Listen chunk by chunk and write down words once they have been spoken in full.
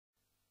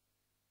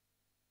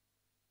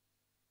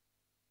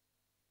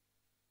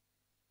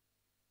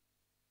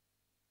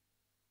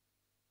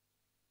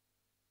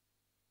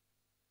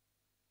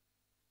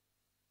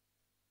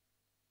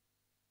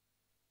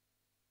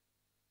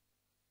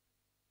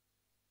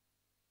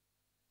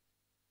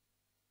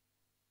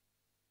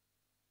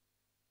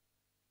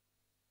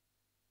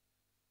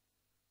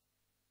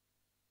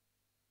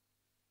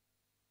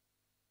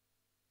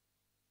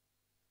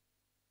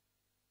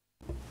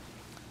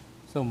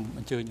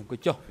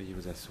Veuillez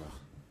vous asseoir.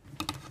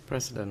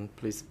 President,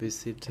 please be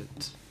seated.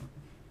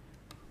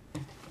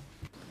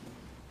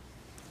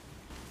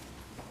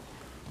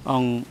 អ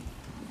ង្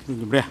គ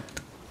ជំរះ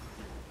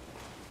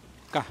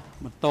កាស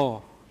បន្ត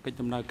កិច្ច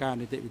ដំណើរការ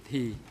នីតិវិ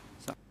ធី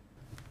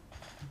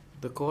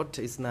The court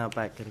is now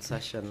back in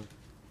session.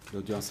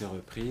 L'audience est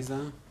reprise.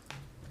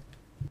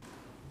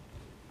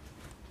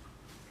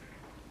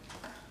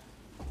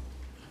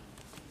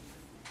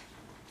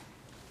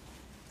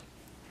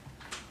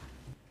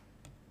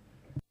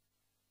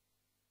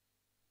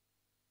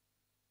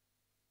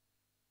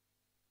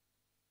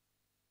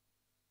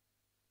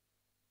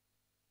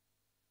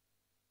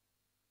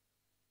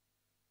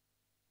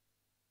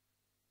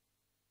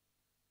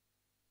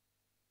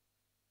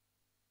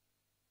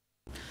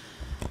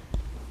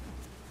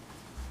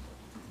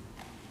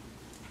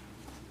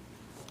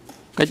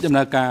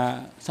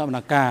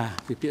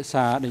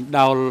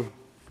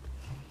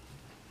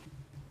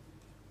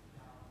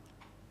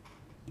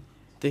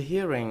 The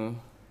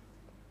hearing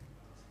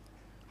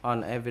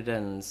on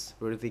evidence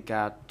with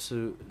regard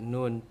to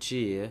Nuon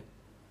Chea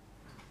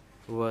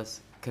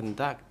was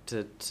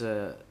conducted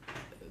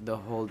the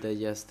whole day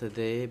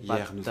yesterday,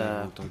 Hier, nous but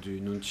avons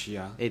entendu Nuon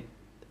Chea. It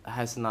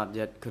has not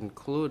yet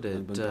concluded.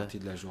 Une bonne partie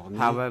de la journée.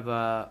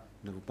 However,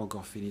 nous n'avons pas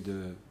encore fini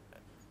de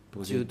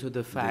poser due to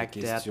the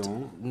fact that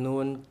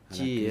Nuon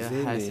Chea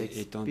has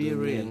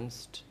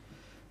experienced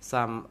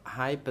some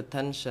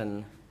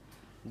hypertension,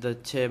 the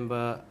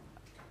chamber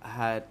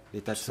had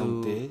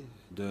to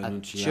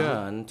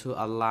adjourn to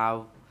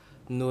allow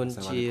Nuon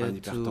Chea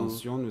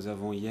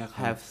to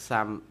have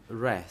some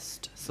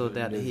rest so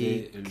that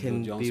he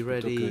can be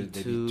ready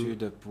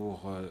to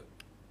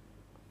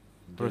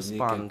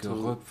respond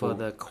to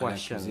further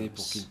questions.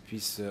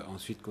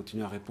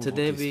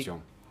 Today we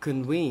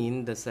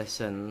convene the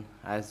session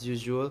as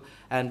usual,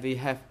 and we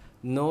have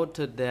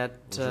noted that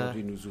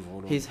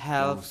his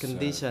health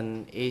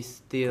condition is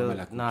still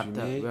not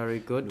very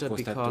good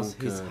because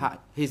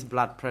his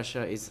blood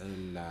pressure is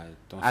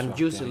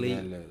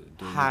unusually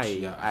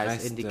high,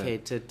 as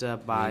indicated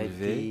by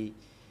the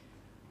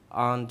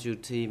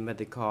on-duty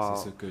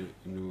medical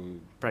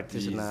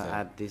practitioner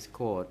at this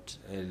court.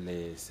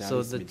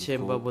 So the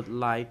chamber would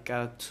like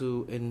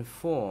to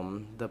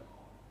inform the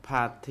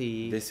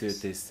parties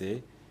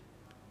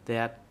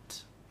that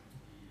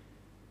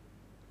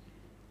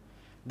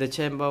the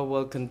chamber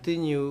will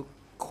continue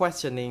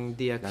questioning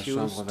the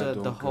accused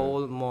the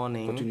whole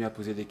morning,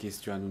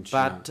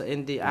 but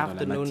in the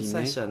afternoon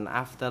session,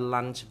 after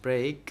lunch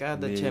break,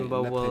 the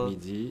chamber will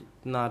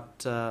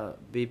not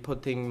be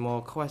putting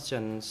more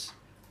questions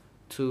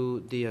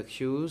to the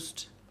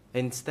accused.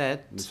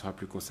 Instead,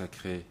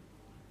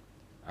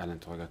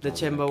 the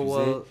chamber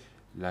will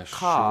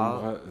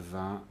call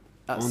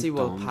a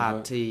civil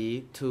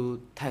party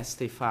to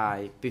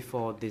testify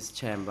before this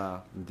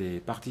chamber des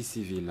parties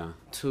civiles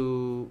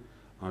to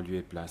en lieu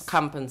et place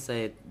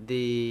compensate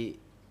the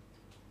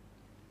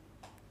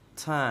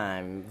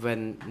time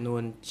when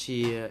Nuon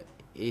Chea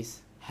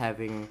is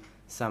having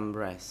some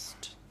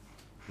rest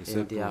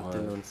in the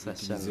afternoon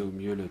session. Au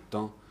mieux le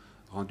temps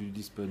rendu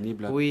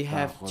disponible we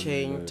have par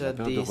changed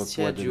the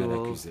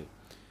schedule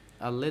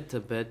a little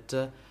bit,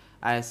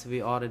 as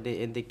we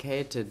already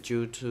indicated,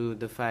 due to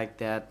the fact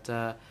that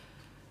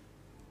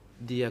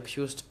the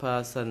accused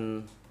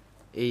person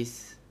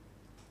is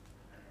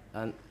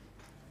an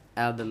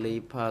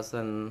elderly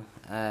person,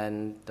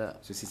 and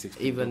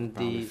even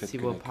the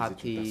civil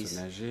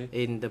parties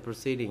in the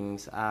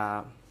proceedings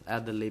are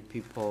elderly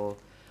people,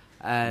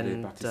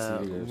 and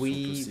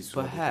we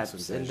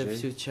perhaps in the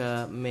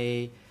future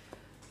may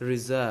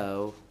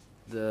reserve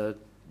the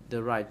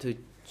right to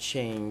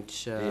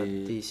change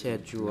the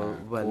schedule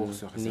when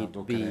need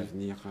be.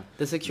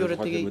 The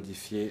security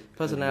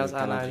personnel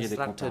are now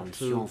instructed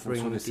to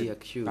bring the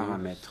accused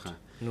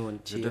Nuon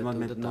Chea Je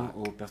demande to the maintenant dock.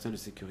 aux personnes de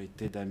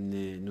sécurité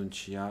d'amener Nuon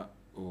Chea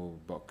au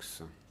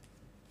box.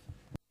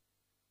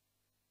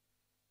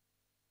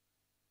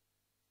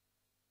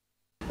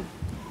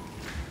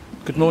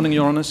 Good morning,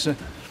 Your Honours.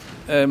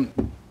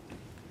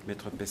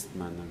 Maître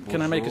Pestman,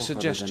 can I make a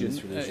suggestion?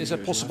 Is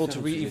it possible to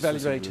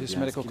re-evaluate his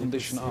medical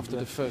condition after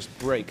the first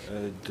break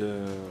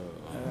to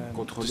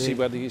see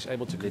whether he's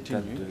able to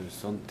continue?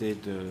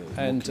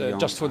 And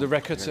just for the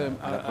record,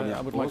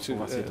 I would like to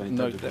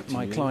note that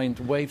my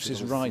client waives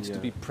his right to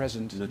be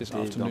present this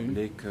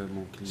afternoon,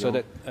 so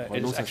that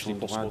it is actually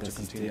possible to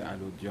continue.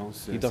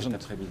 He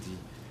doesn't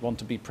want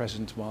to be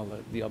present while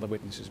the other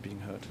witness is being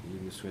heard.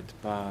 Il ne souhaite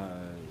pas,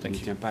 il ne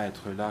tient pas à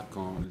être là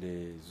quand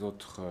les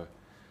autres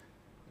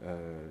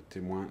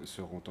témoins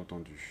seront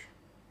entendus.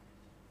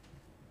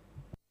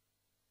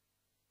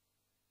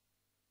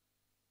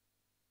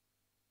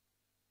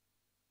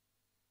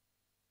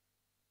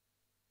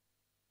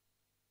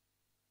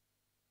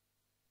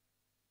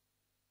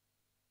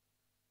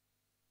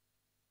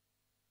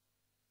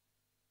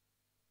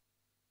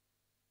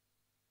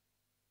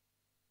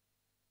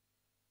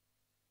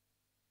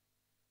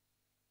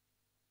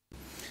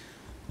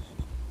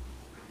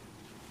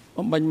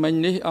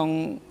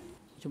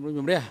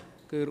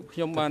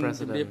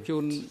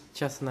 President,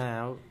 just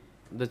now,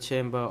 the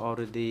chamber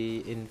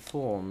already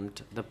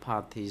informed the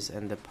parties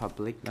and the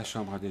public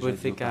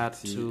with regard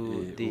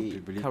to the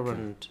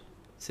current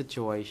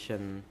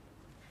situation.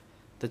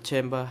 The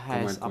chamber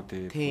has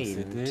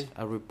obtained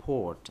a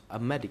report, a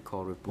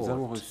medical report, nous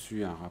avons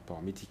reçu un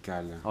rapport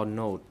médical or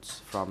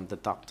notes from the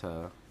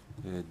doctor,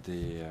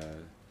 des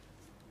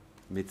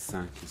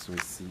médecins qui sont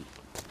ici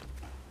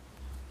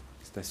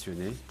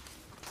stationnés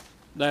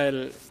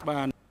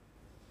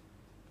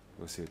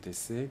au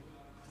CETC.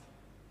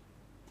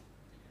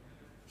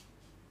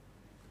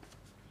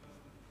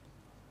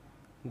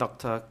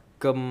 Dr.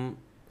 Kum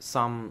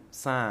Sam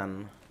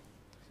San,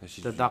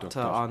 the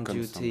doctor on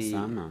duty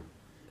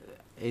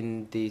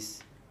in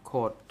this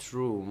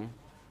courtroom,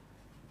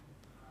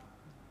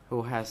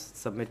 who has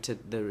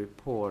submitted the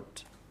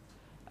report,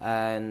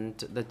 and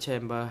the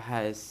chamber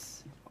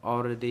has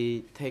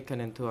already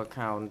taken into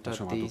account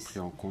this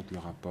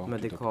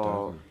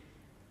medical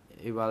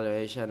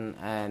evaluation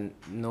and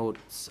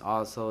notes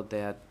also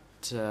that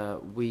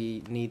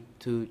we need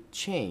to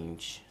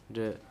change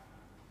the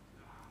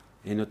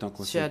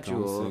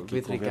schedule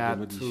with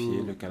regard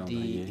to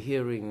the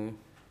hearing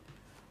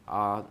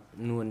of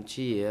Nuon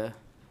Chea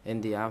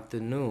in the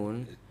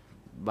afternoon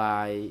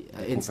by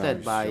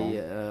instead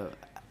by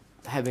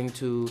having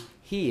to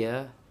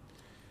hear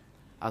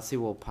a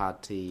civil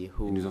party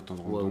who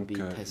will be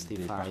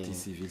testifying.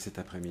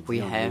 We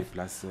have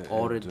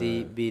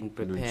already been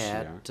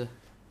prepared,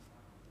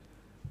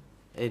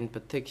 in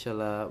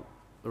particular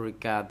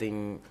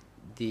regarding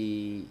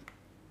the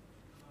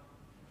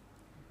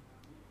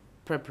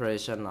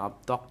preparation of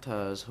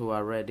doctors who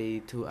are ready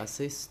to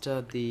assist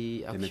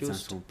the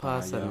accused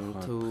person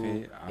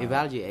to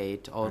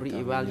evaluate or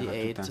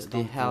re-evaluate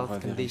the health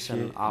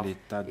condition of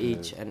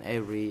each and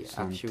every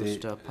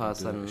accused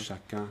person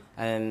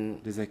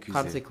and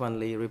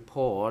consequently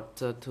report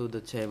to the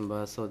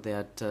chamber so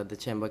that the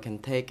chamber can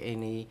take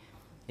any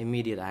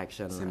immediate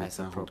action as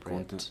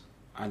appropriate.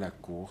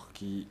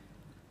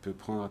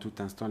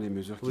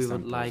 We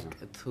would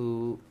like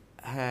to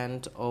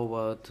hand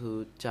over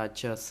to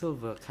Judge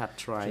Silver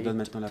Cartwright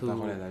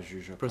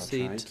to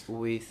proceed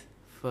with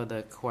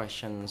further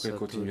questions to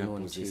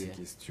Nuon Chea.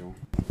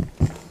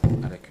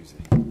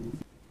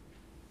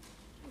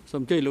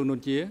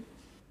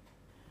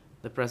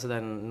 The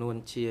President,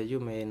 Nuon Chea, you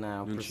may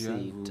now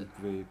proceed.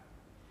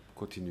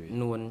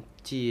 Nuon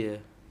Chea,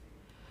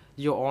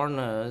 Your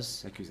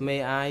Honors,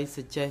 may I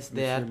suggest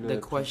that the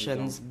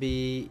questions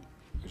be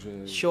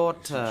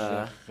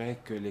shorter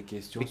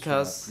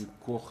because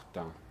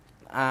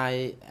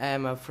I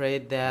am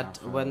afraid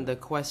that when the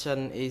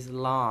question is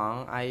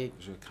long, I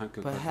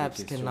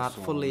perhaps cannot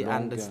fully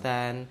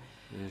understand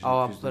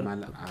or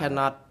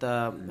cannot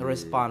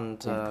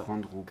respond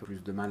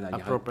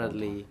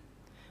appropriately.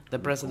 The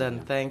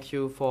President, thank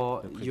you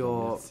for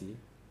your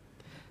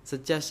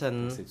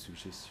suggestion.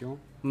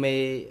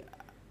 May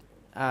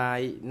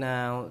I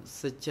now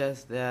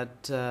suggest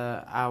that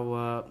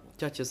our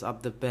judges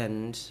of the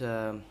bench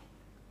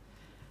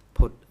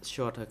put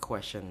shorter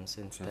questions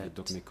instead.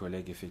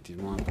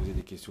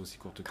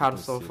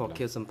 Counsel for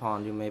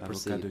Kyusampon, you may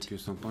proceed.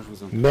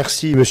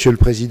 Merci, Monsieur le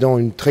Président.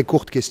 Une très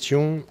courte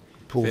question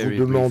pour vous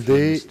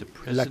demander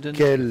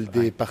laquelle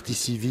des parties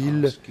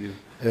civiles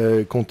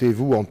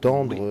comptez-vous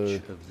entendre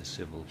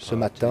ce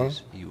matin,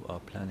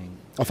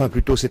 enfin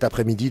plutôt cet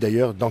après-midi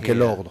d'ailleurs, dans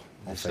quel ordre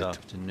en fait?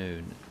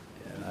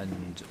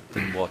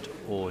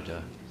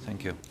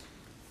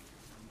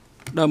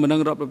 The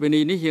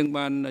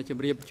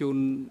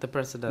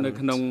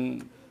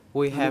President,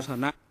 we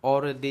have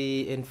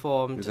already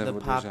informed the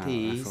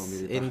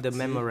parties in the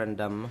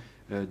memorandum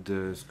that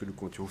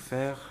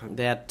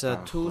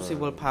two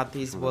civil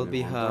parties will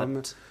be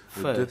heard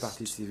first. Deux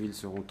parties civiles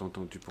seront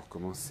entendues pour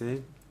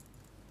commencer.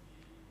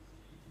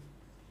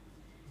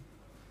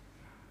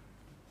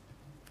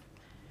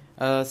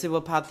 Civil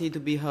party to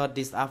be heard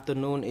this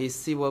afternoon is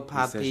Civil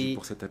Party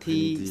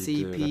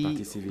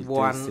TCP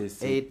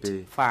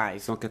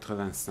 185.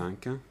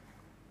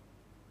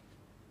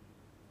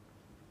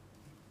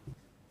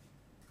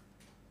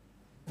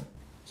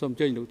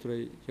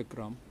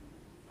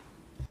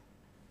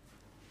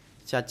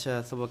 Judge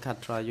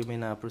Sabokatra, you may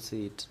now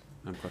proceed.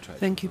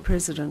 Thank you,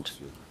 President.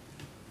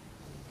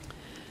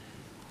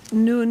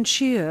 Nuon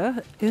Chea,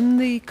 in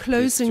the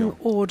closing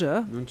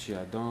order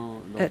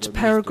at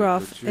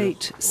paragraph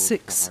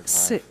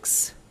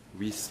 866,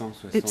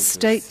 it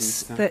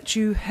states that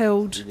you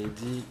held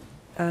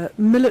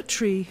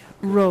military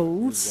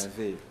roles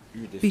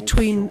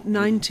between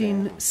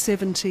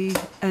 1970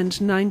 and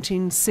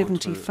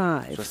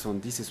 1975.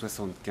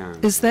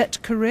 Is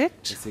that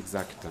correct?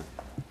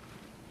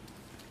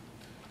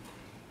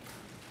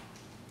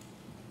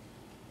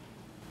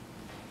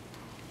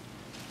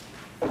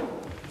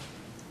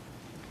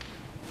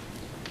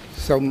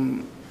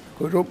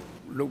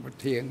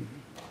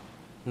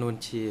 Nuon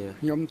Chea.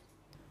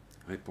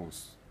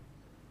 Réponse.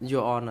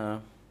 Your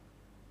Honor,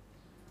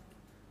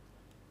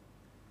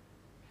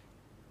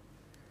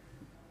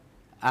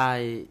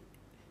 I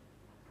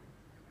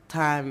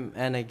time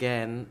and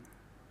again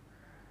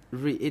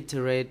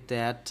reiterate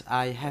that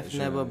I have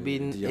never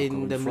been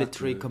in the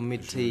military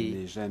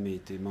committee.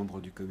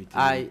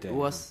 I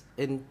was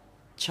in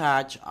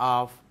charge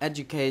of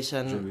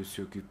education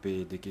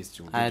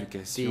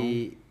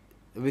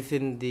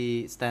within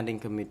the standing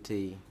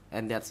committee,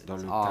 and that's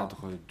dans le all.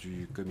 cadre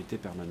du comité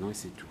permanent, et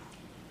c'est tout.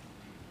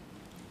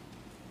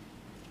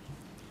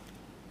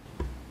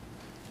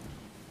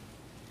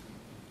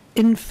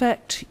 In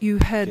fact, you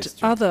had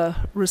other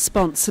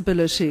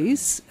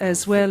responsibilities,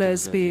 as well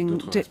as being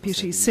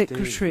Deputy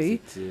Secretary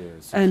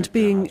and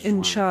being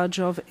in charge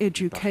of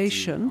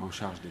education.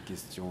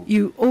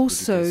 You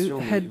also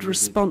had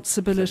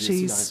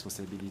responsibilities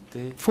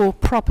for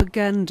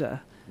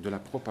propaganda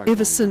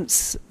ever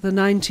since the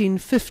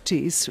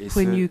 1950s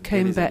when you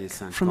came back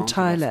from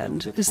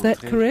Thailand. Is that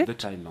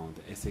correct?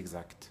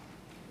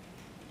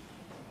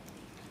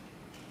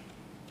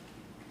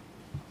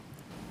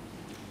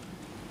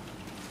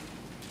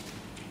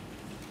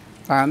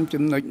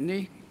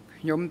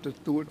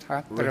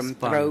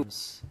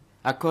 Response.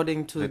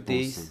 According to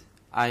this,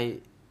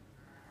 I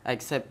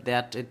accept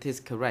that it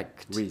is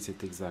correct. Oui,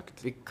 c'est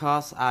exact.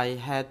 Because I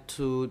had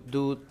to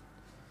do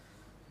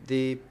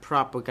the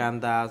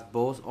propaganda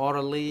both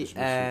orally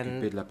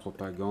and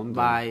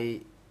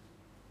by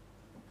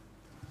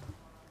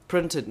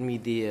printed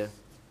media.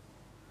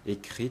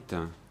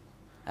 Écrite.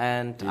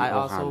 And I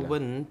also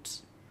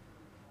went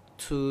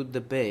to the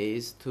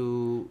base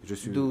to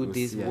do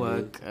this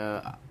work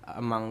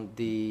among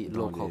the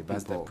local les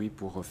bases d'appui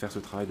pour faire ce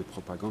travail de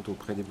propagande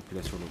auprès des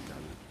populations locales.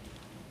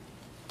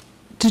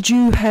 Did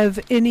you have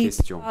any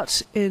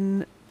part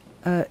in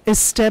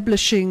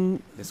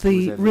establishing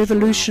the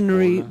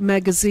revolutionary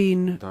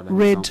magazine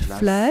Red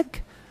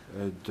Flag?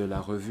 De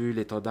la revue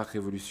L'Étendard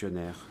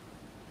révolutionnaire.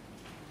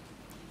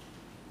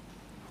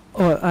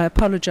 Oh, I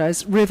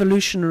apologize,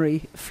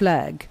 Revolutionary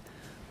Flag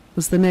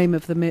was the name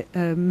of the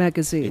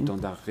magazine.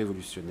 Étendard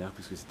révolutionnaire,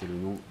 puisque c'était le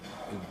nom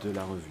de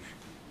la revue.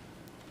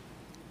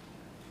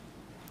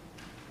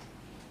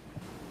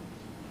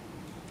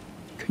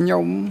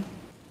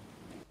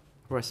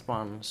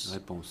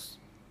 Réponse.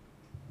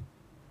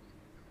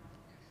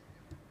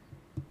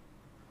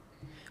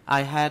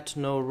 I had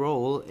no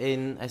role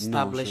in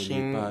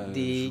establishing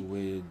the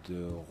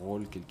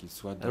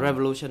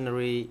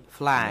revolutionary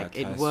flag.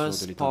 It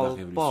was Pol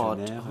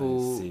Pot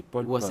who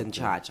was in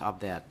charge of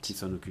that.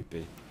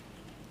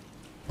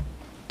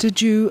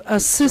 Did you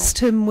assist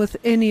him with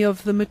any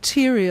of the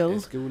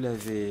material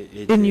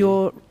in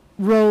your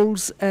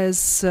roles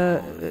as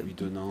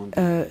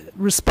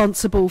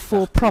responsible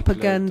for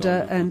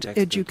propaganda and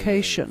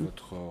education?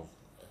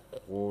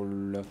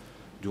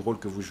 Du rôle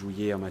que vous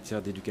jouiez en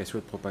matière d'éducation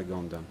et de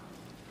propagande.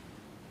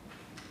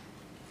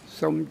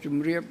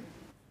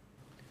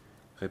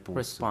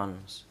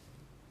 Response.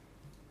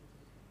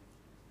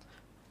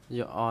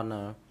 Your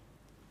Honor,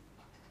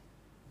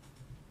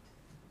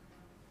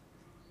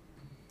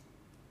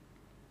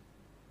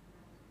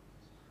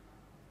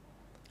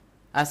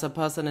 as a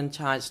person in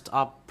charge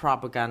of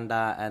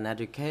propaganda and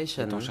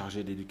education, étant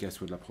chargé de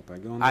l'éducation et de la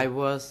propagande, I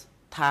was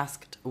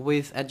tasked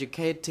with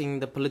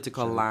educating the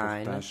political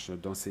line,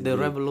 the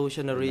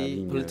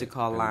revolutionary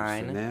political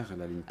line,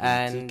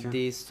 and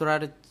the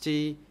strategic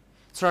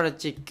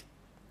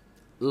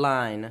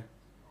line,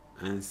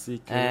 ainsi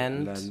que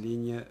and la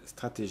ligne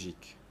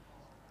stratégique.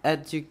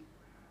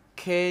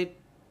 Educate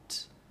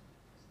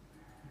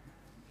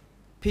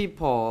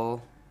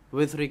people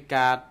with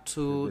regard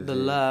to the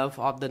love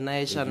of the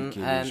nation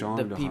and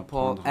the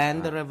people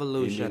and the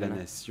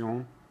revolution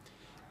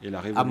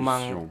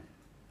among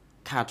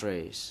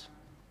cadres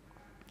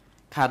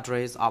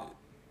of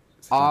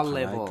all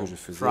levels,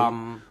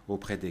 from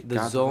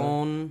the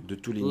zone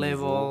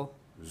level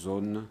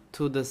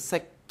to the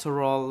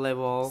sectoral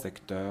level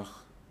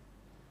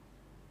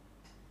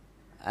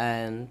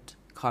and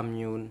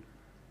commune.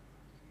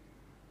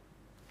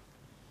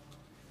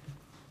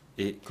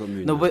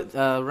 No,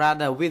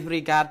 rather, with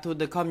regard to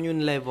the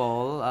commune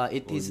level,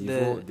 it is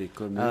the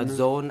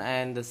zone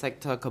and the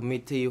sector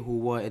committee who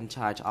were in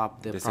charge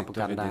of the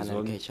propaganda and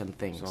education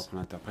things.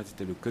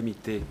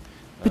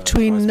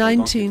 Between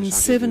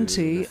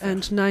 1970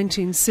 and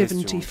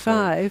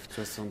 1975,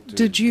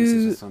 did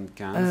you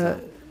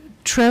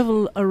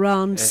travel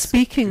around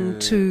speaking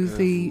to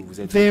the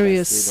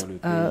various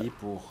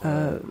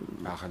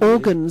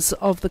organs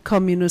of the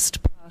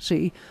Communist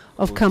Party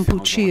of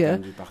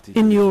Kampuchea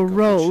in your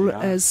role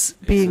as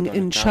being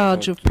in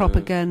charge of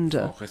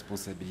propaganda?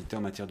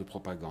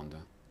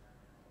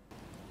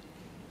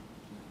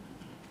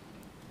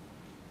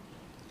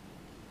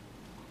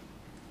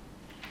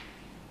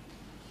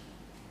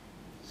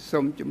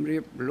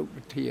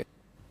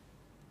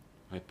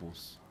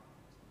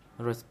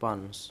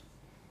 Response.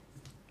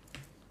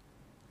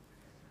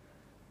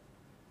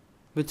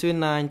 Between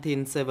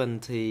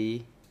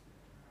 1970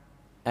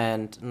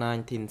 and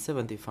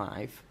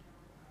 1975,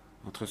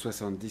 entre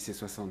 70 et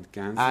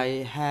 75,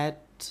 I had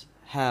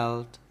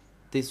held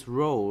these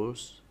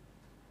roles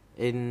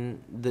in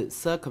the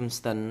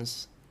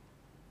circumstance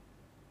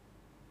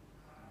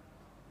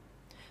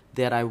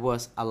that I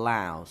was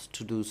allowed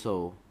to do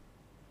so.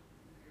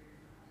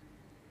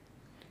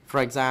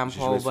 For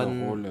example,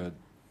 when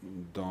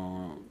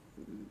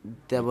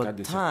there were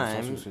cas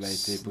times où cela a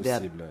été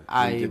that possible.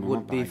 I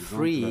would be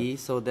free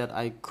so that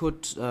I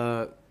could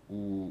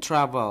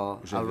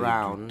travel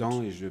around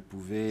temps et je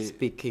pouvais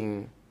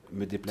speaking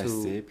me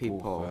déplacer to pour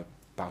people.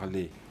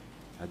 Parler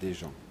à des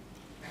gens.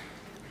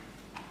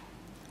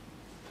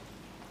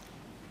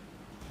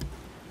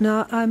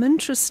 Now, I'm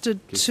interested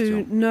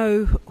to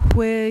know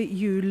where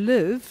you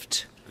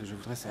lived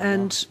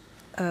and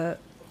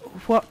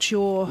what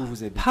your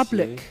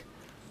public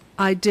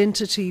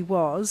identity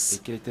was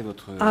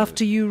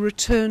after you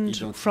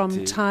returned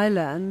from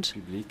Thailand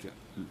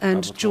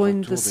and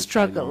joined the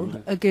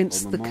struggle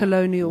against the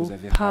colonial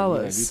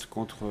powers.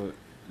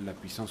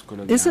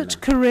 Is it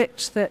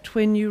correct that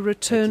when you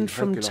returned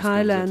from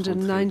Thailand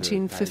in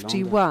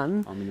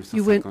 1951,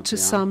 you went to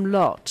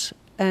Samlot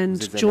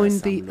and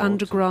joined the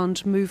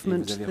underground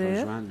movement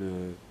there?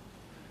 Le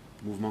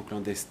mouvement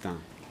clandestin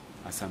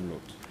à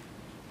Samlot.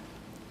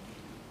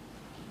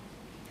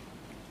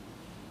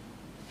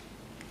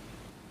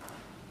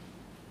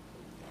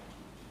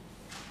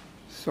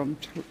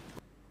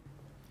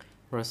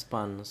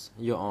 Response,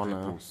 Your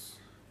Honor. Réponse.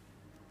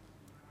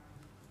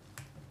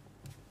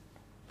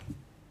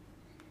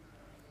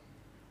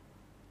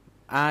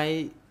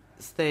 I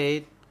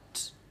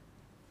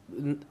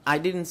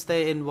didn't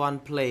stay in one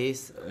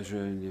place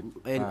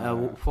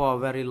for a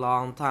very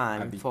long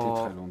time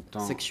for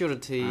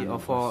security or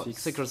for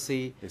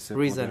secrecy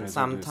reasons.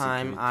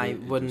 Sometimes I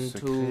went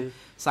to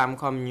some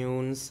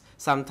communes,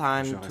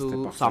 sometimes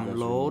to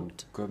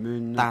Samlot,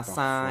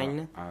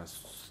 Tassagne,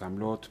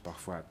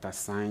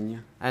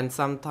 and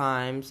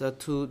sometimes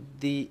to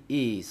the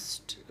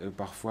east.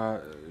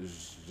 Parfois,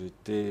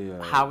 j'étais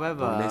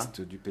However, dans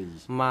l'est du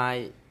pays.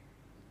 My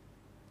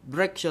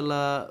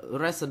regular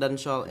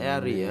residential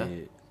area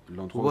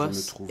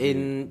was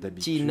in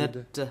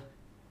Chinet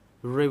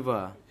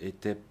River,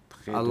 était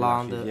près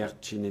along de la rivière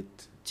the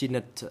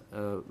Chinet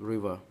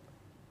River.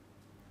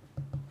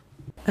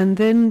 And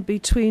then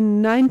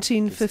between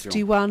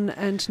 1951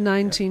 and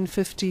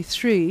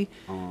 1953,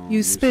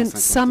 you spent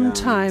some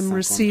time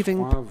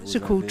receiving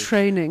political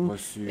training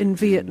in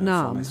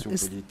Vietnam,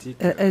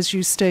 as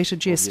you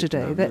stated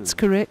yesterday. That's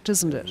correct,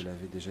 isn't it? Vous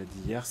l'avez déjà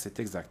dit hier, c'est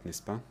exact,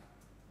 n'est-ce pas?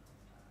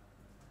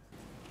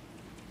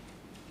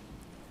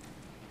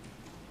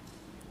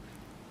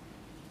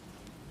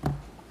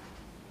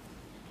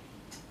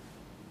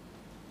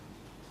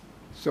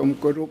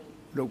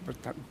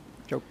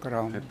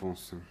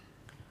 Réponse.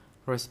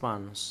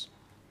 Response.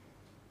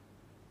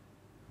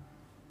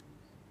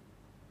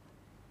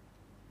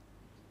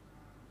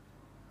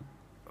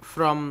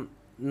 From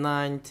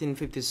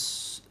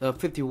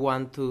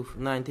 1951 to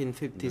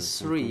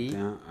 1953,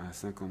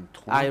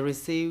 I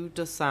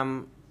received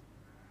some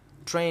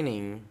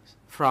training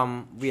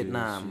from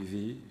Vietnam. J'ai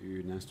suivi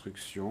une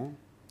instruction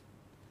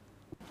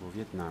au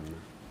Vietnam.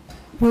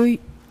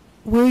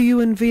 Were you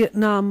in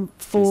Vietnam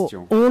for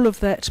all of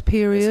that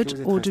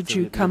period, or did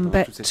you come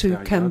back to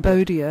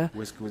Cambodia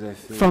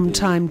from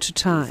time to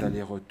time?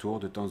 Allers-retours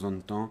de temps en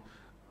temps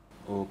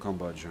au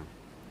Cambodge.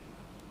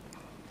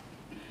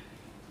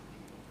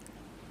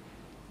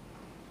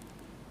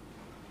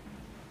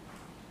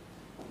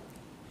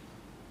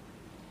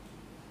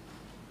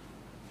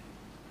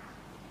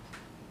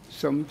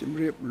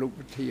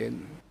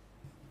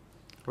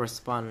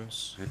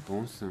 Response.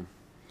 Réponse.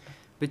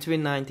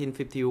 Between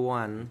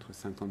 1951 to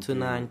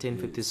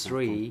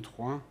 1953,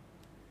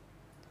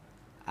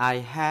 I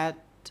had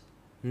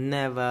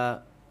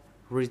never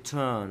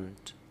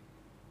returned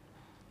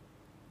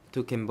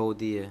to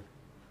Cambodia.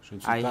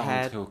 I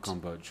had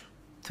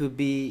to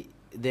be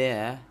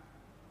there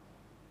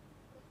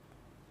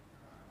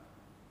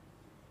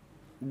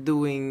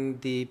doing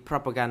the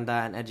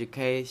propaganda and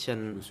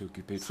education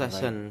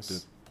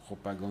sessions.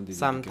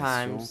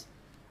 Sometimes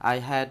I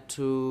had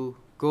to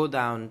go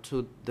down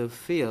to the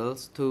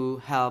fields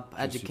to help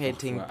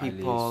educating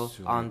people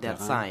on that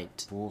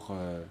site.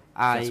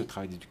 I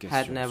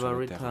had never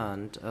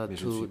returned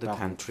to the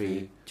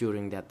country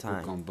during that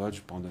time.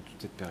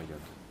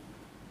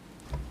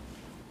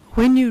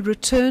 When you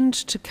returned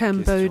to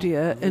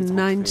Cambodia in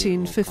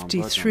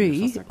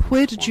 1953,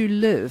 where did you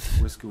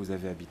live? Où est-ce que vous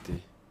avez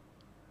habité?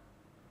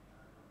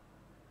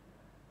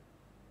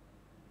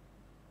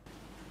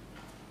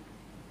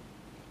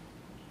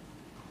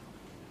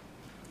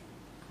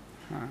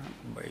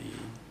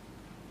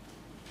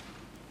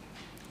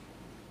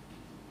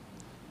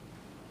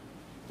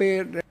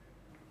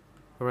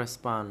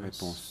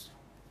 Response.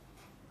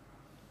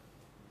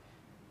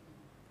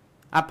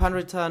 Upon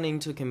returning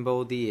to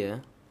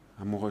Cambodia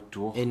à mon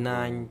retour in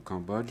au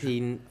Cambodge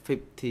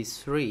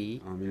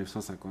 1953, en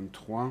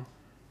 1953,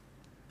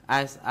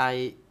 as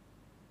I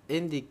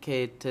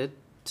indicated,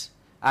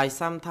 I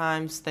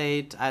sometimes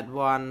stayed at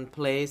one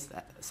place,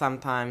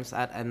 sometimes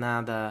at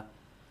another.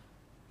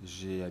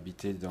 J'ai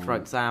habité dans For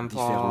example,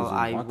 différents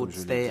endroits, I would comme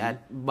stay je l'ai at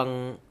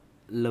Bang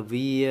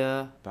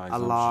Lavia,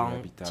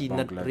 along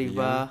Chinet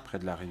River,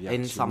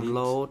 in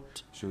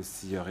Samlot, j'ai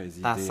aussi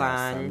résidé à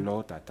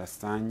Samlot, à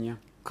Tassagne,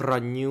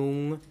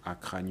 Kranyung, à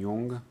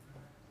Kranyong,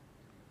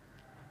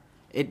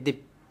 it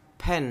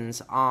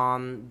depends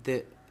on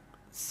the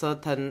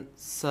certain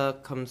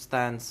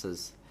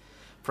circumstances.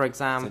 For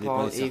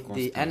example, if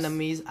the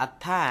enemies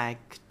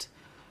attacked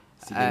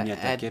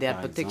at their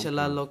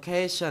particular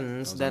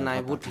locations, then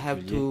I would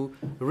have to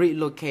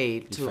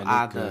relocate to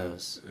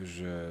others.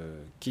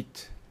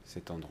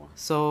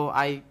 So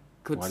I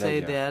could say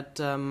that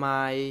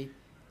my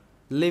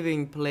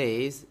living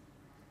place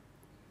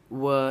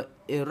were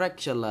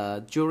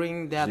irregular.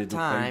 During that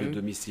time,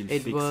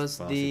 it was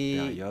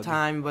the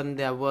time when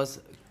there was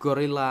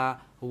guerrilla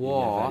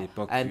war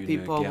and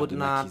people would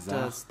not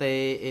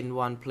stay in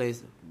one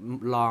place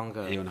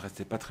longer.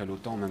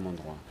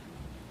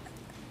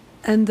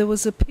 And there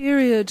was a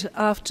period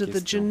after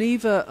the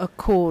Geneva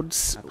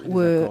Accords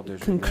were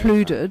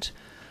concluded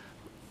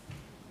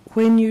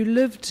when you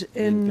lived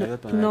in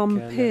Phnom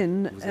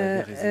Penh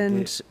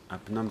and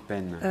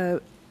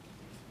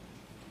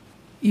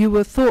you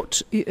were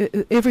thought,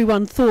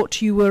 everyone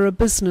thought you were a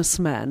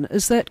businessman.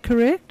 Is that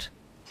correct?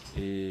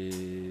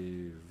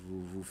 Et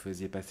vous vous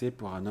faisiez passer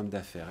pour un homme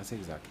d'affaires, c'est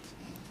exact.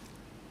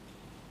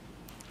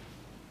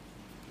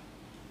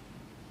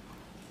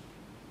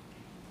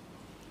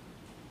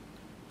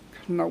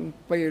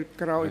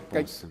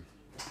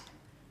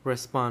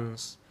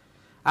 Response.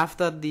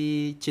 After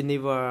the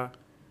Geneva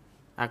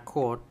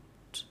Accord,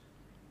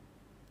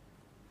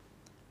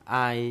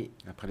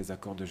 après les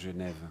accords de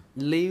Genève,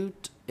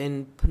 lived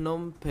in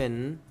Phnom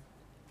Penh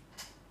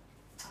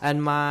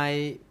and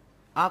my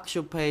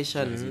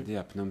occupation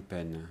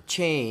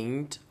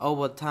changed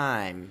over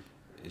time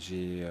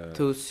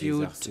to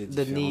suit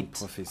the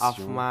needs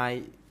of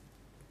my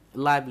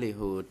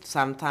livelihood.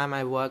 Sometimes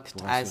I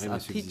worked as a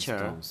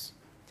teacher,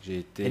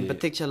 in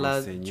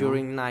particular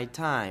during night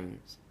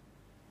times.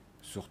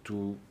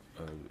 Surtout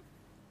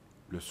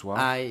le soir.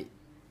 I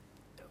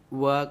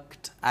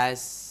worked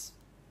as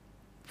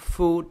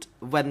food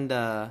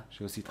vendor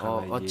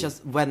or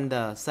just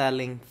vendor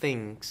selling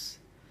things.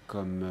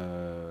 Comme,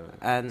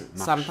 and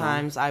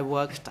sometimes I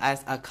worked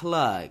as a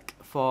clerk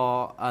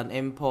for an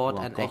import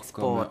and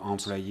export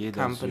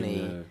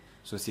company.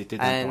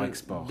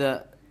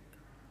 And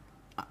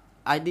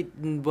I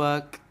didn't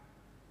work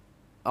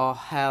or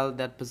held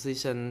that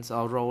positions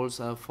or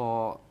roles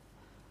for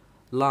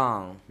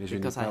long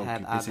because I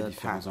had other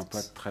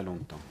tasks.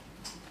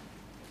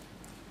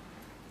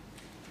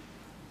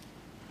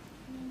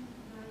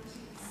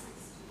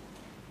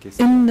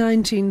 In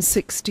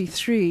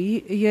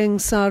 1963,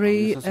 Ieng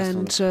Sary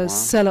and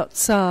Salot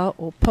Sa,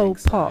 or Pol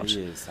Pot,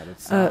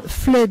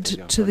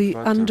 fled to the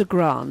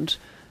underground,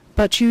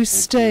 but you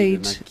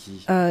stayed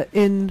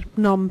in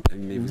Phnom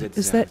Penh.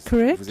 Is that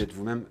correct?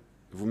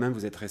 Vous-même,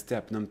 vous êtes resté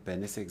à Phnom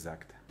Penh, c'est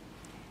exact.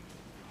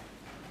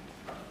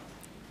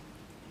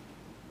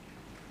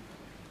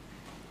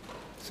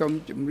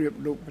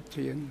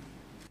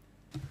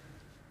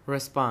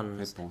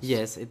 Response.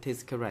 Yes, it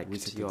is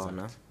correct, Your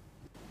Honor.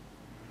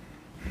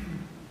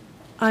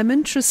 I'm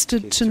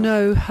interested to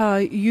know how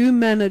you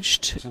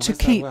managed to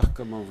keep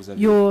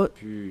your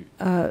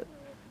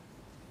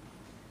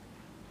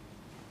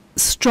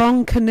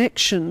strong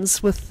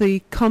connections with the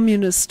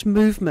communist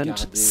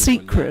movement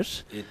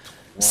secret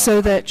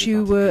so that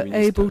you were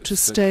able to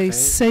stay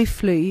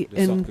safely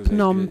in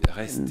Phnom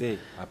Penh.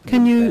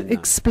 Can you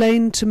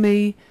explain to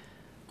me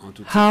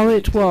how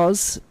it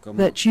was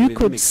that you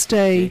could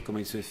stay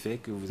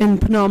in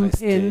Phnom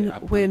Penh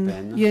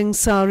when Ieng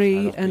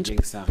Sary and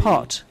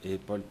Pot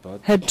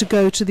had to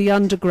go to the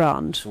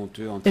underground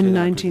in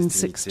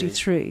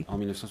 1963?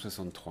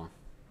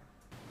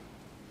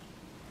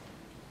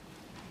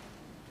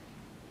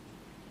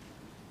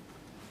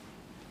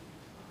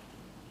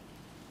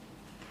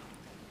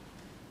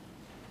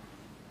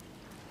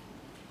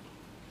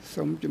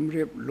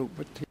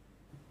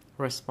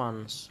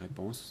 Response.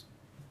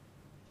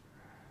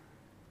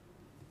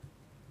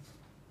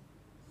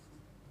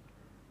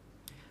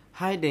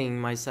 Hiding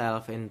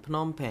myself in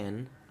Phnom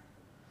Penh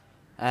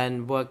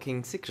and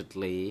working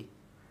secretly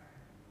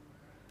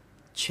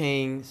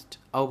changed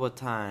over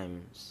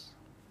time.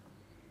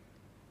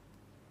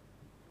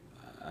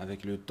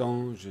 Avec le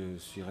temps, je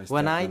suis resté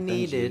When à I Phnom Penh,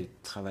 needed j'ai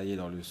travaillé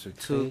dans le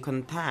secret. to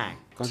contact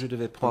Quand je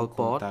devais prendre Pol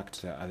Pot,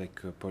 contact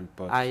avec Pol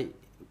Pot, I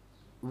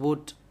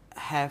would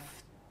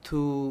have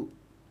to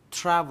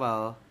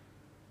travel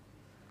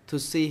to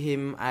see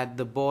him at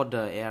the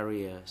border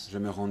areas. Je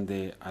me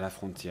rendais à la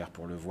frontière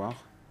pour le voir.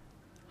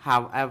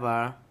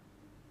 However,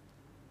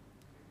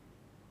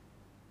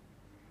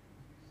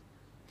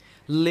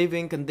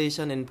 living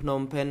condition in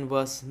Phnom Penh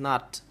was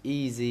not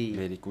easy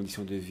Mais les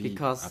conditions de vie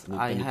because à Phnom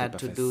I Penh had n'étaient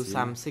to pas do faciles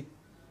some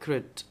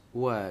secret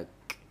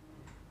work.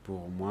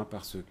 pour moi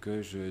parce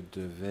que je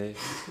devais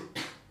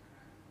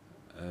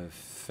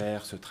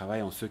faire ce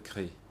travail en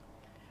secret.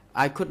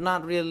 I could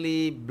not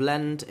really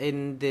blend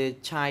in the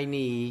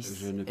Chinese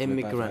Je ne pouvais pas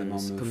immigrants vraiment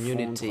me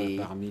community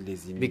fondre parmi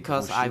les immigrants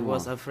because I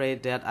was chinois.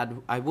 afraid that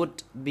I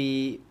would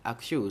be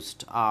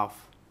accused of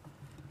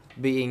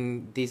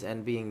being this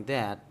and being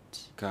that.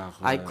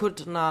 I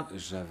could not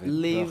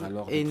live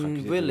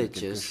in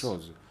villages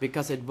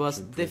because it was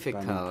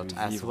difficult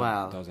as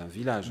well.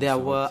 There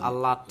were a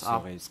lot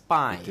of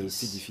spies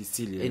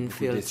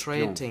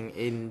infiltrating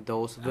in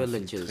those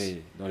villages.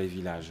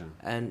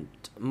 And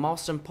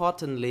most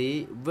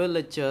importantly,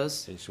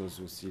 villagers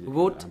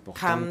would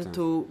come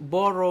to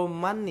borrow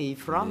money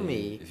from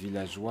me.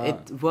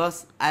 It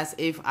was as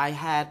if I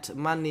had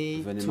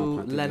money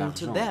to lend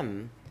to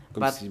them.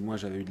 But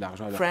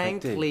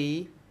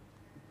frankly,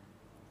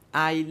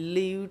 I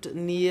lived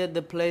near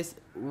the place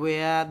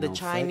where the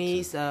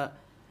Chinese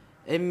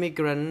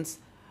immigrants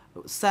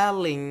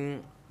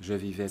selling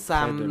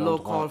some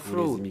local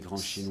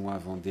fruits.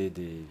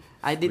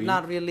 I did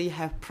not really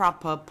have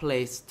proper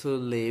place to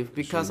live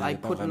because I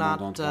could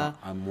not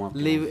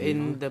live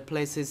in the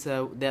places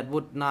that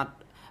would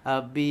not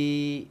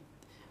be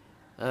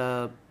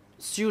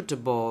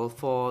suitable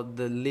for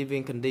the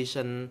living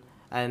condition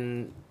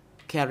and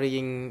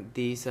carrying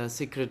these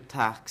secret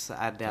tasks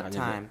at that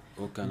time.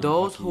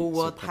 Those who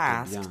were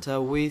tasked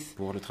with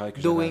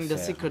doing the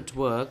secret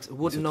works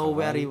would know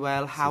very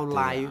well how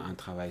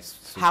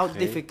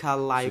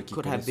difficult life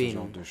could have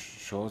been.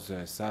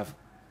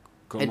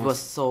 It was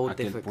so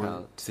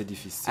difficult.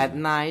 At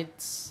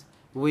nights,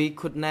 we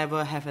could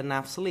never have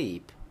enough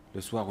sleep.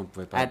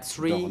 At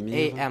 3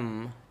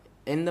 a.m.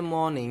 in the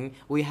morning,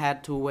 we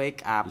had to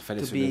wake up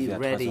to be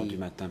ready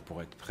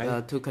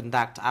to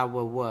conduct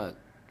our work,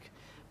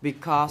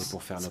 because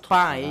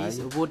spies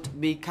would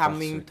be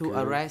coming to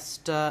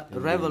arrest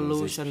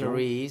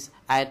revolutionaries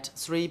at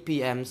 3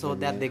 p.m. so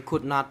that they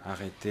could not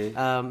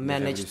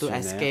manage to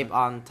escape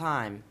on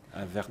time.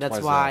 That's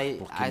why,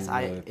 as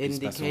I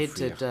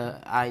indicated,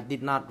 I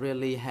did not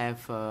really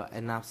have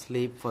enough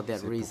sleep for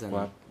that reason.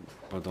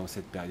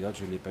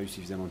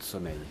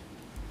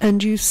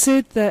 And you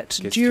said that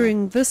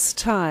during this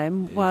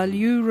time, while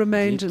you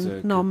remained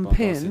in Phnom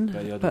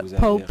Penh, but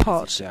Pol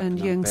Pot and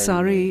Ieng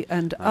Sary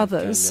and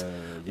others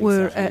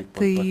were at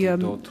the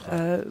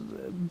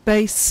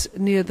base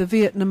near the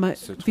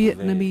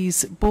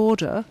Vietnamese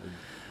border.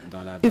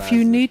 If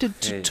you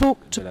needed to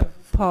talk to Pol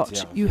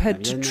Pot, you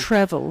had to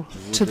travel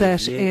to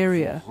that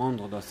area.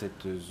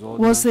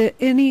 Was there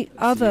any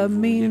other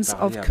means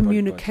of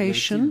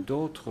communication?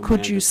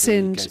 Could you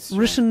send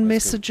written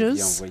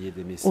messages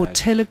or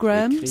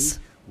telegrams?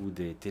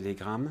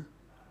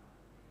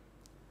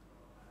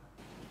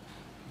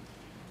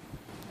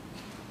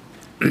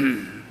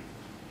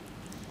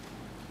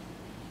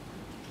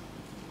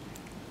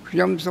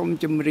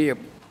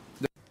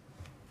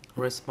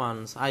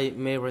 Response. I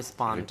may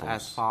respond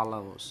as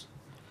follows.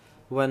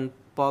 When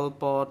Pol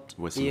Pot,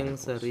 Ieng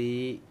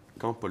Sary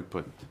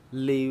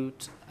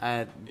lived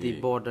at the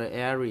border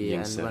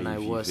area and when I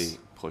was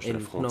in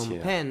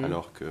Phnom Penh,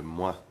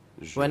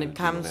 when it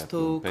comes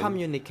to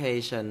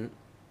communication,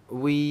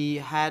 we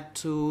had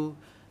to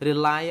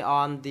rely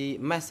on the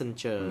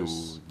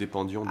messengers.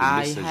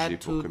 I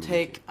had to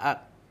take a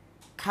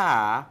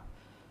car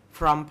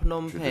from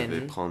Phnom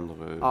Penh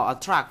or a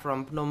truck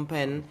from Phnom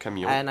Penh,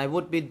 and I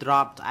would be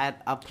dropped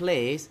at a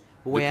place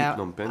where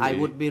I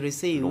would be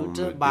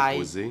received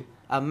by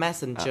a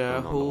messenger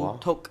who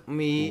took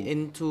me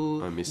into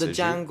the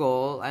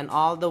jungle and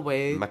all the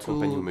way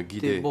to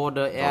the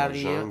border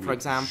area, for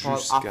example,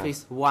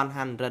 Office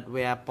 100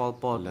 where Pol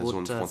Pot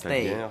would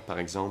stay. Par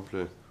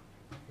exemple,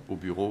 au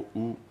bureau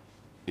où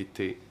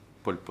était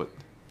Pol Pot.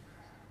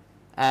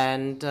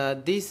 And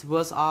this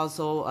was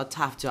also a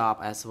tough job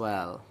as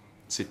well,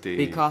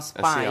 because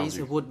spies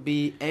would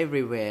be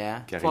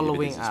everywhere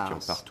following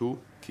us.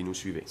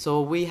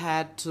 So we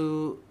had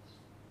to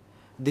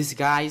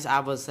disguise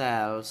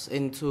ourselves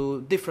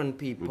into different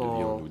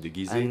people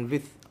and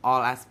with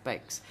all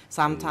aspects.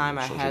 Sometimes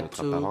I had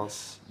to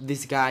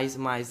disguise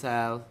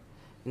myself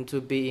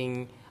into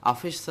being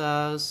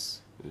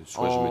officers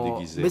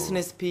or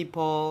business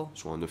people.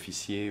 Soit un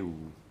officier ou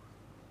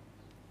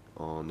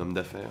un homme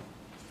d'affaires.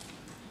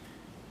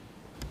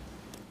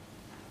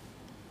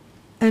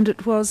 And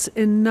it was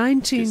in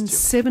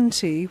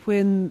 1970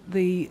 when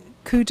the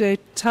coup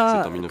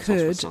d'etat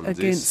occurred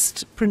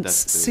against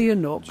Prince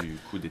Sihanouk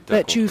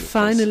that you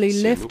finally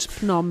left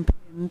Phnom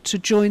Penh to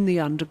join the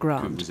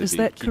underground. Is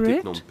that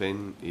correct? Phnom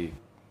Penh et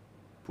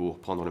pour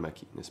prendre le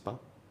maquis, n'est-ce pas?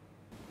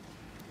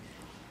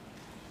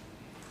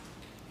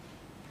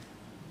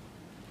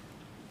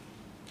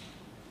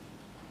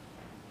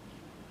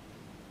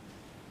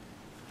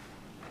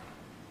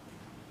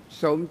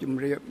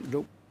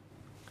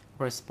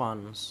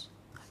 Response,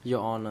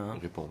 Your Honor.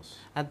 Réponse.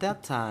 At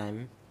that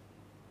time,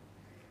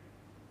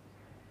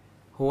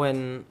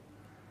 when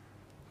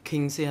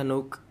King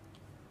Sihanouk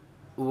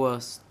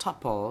was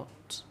toppled,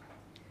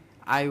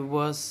 I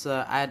was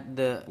at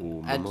the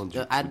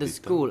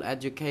school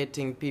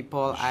educating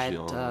people at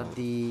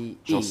the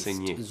East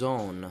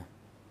Zone.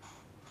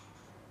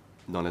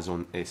 Dans la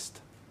zone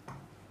Est.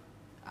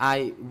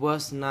 I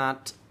was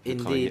not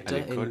indeed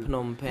in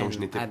Phnom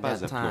Penh at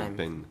that time.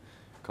 Penh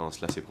quand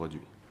cela s'est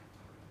produit.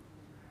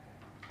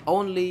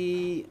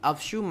 Only a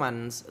few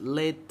months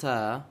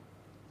later,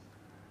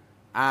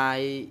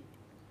 I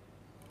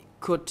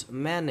could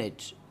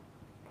manage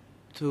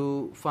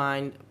to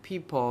find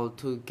people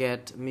to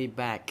get me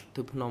back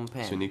to Phnom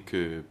Penh. Ce n'est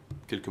que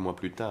quelques mois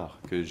plus tard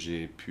que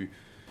j'ai pu.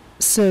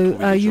 So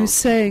are you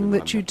saying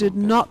that you did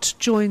not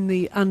join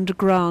the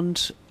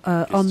underground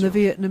on the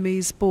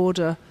Vietnamese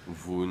border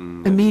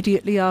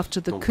immediately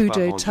after the coup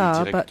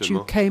d'etat, but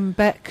you came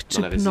back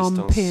to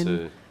Phnom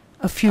Penh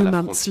a few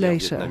months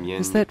later?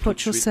 Is that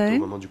what you're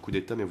saying? Au moment du coup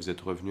d'État, mais vous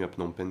êtes revenu à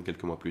Phnom Penh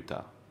quelques mois plus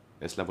tard.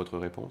 Est-ce là votre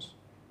réponse?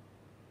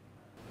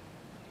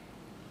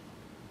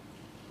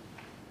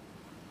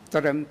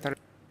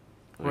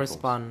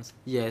 Response: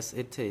 yes,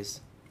 it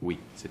is. Oui,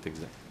 c'est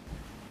exact.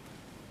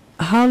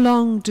 How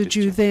long did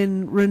you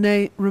then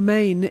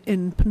remain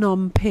in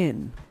Phnom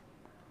Penh?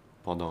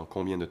 Pendant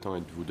combien de temps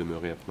êtes-vous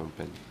demeuré à Phnom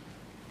Penh?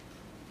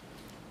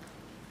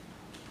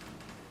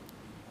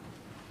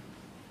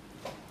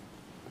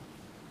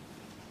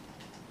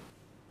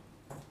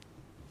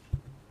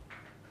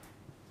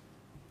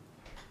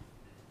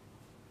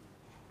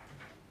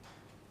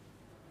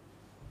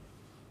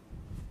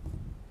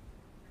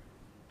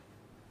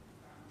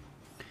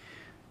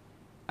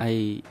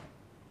 I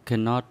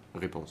cannot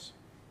Réponse.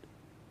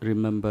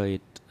 remember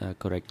it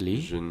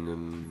correctly. Je ne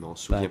m'en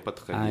souviens pas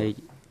très bien. I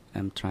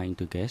am trying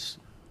to guess.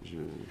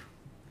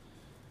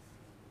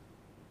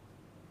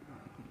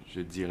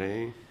 Je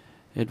dirais.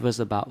 It was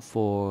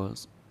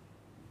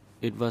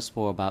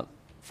for about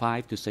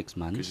 5 to 6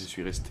 months. Que je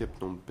suis resté à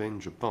Phnom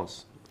Penh, je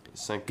pense,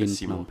 5 à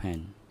 6 mois.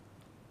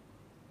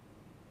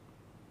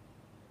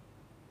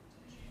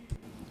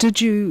 Did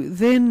you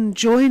then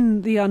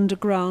join the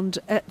underground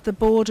at the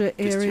border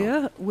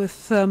area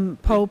with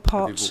Pol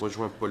Pot,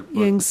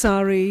 Ieng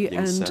Sary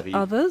and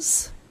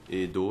others?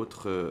 Et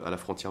d'autres à la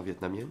frontière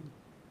vietnamienne?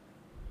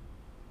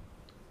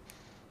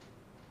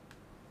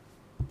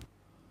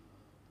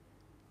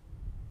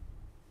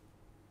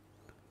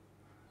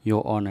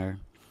 Your Honor,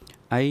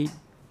 I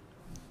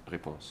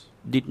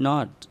did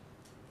not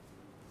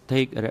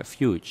take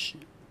refuge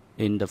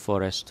in the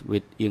forest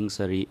with Ieng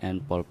Sary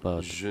and Pol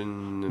Pot.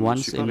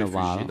 Once in a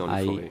while,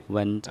 I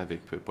went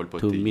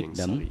to meet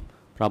them,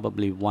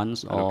 probably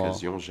once or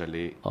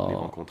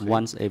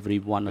once every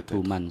 1 or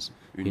 2 months,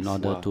 in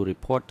order to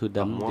report to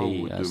them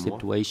the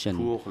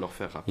situation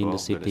in the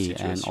city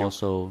and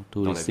also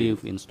to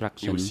receive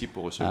instructions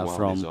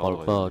from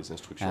Pol Pot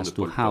as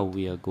to how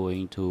we are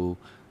going to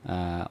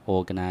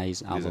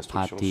organize our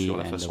party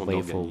and the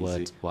way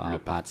forward for our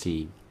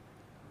party.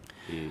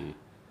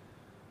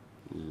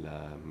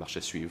 La marche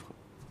à suivre.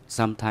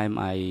 Sometimes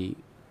I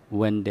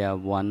went there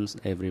once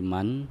every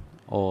month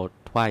or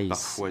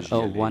twice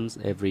or once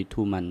every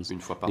 2 months,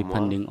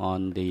 depending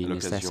on the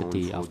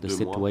necessity of the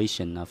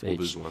situation of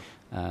each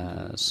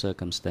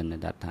circumstance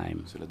at that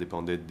time. Cela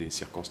dépendait des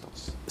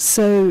circonstances.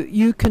 So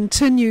you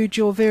continued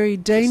your very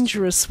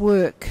dangerous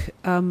work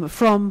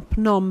from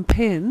Phnom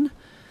Penh,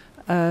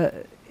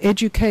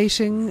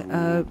 educating,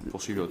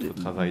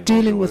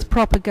 dealing with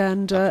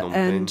propaganda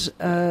and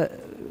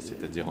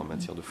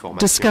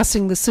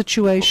discussing the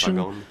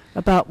situation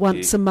about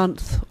once a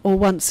month or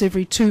once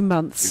every 2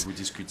 months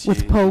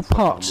with Pol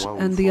Pot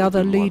and the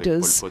other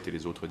leaders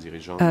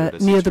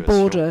near the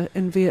border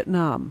in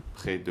Vietnam.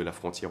 Près de la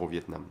frontière au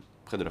Vietnam,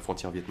 près de la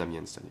frontière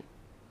vietnamienne, c'est-à-dire.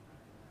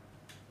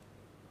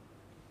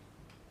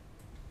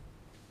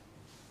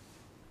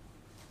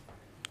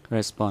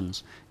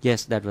 Response: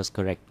 yes, that was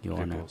correct, Your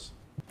Honor.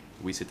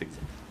 Oui, c'est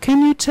exact.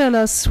 Can you tell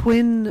us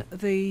when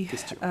the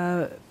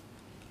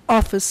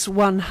Office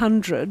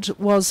 100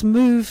 was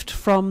moved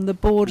from the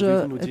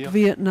border at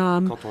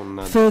Vietnam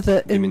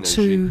further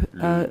into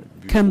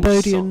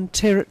Cambodian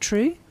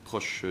territory?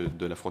 Proche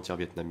de la frontière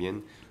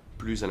vietnamienne,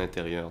 plus à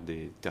l'intérieur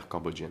des terres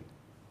cambodgiennes.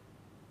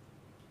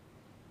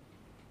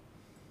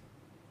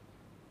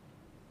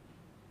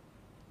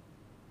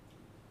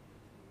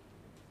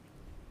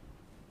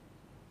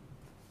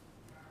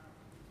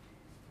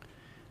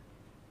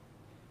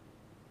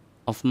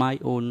 Of my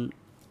own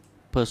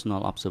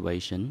personal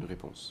observation,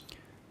 Réponse.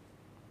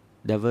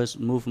 There was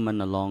movement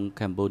along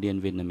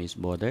Cambodian-Vietnamese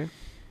border.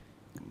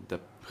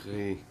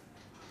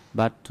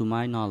 But to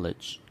my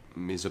knowledge,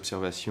 mes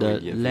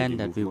observations, the land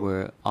that we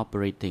were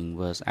operating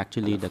was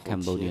actually the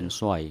Cambodian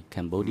soil,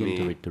 Cambodian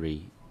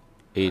territory.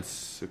 It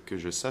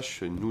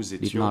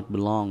did not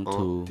belong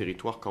to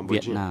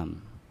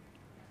Vietnam.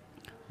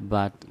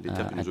 But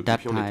at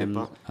that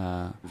time,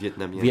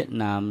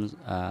 Vietnam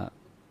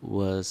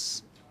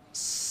was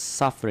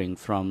suffering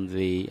from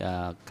the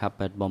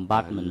carpet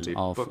bombardment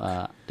of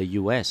the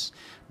U.S.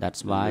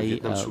 That's why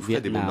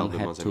Vietnam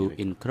had to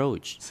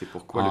encroach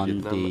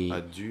on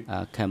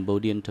the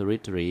Cambodian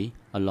territory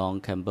along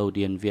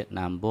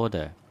Cambodian-Vietnam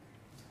border.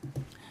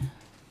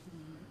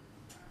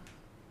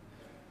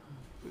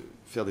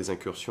 Faire des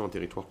incursions en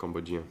territoire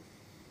cambodgien.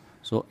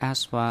 So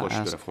as far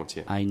as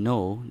I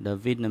know, the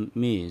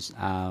Vietnamese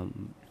are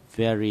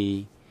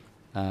very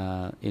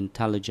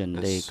intelligent.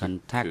 They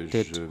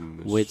contacted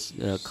with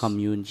the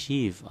commune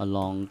chief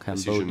along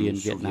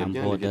Cambodian-Vietnam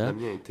border,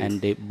 and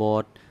they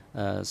bought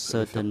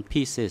certain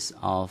pieces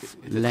of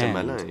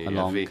land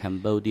along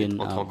Cambodian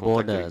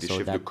border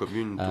so that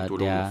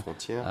their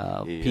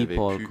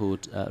people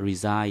could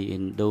reside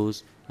in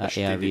those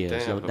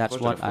areas. So that's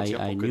what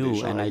I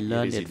knew, and I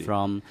learned it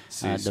from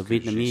the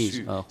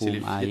Vietnamese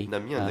whom I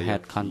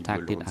had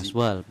contacted as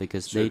well,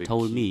 because they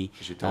told me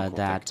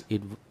that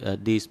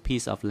this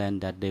piece of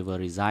land that they were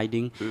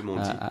residing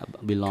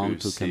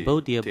belonged to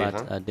Cambodia,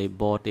 but they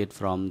bought it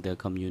from the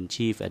commune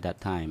chief at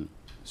that time.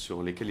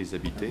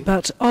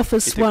 But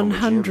Office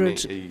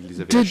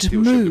 100 did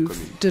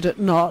move, did it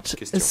not?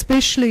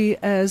 Especially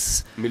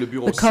as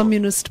the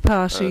Communist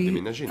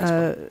Party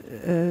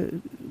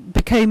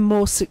became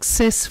more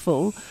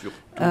successful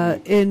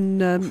in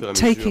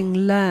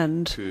taking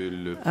land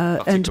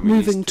and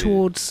moving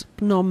towards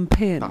Phnom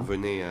Penh.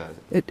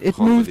 It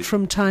moved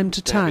from time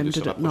to time,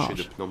 did it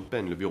not?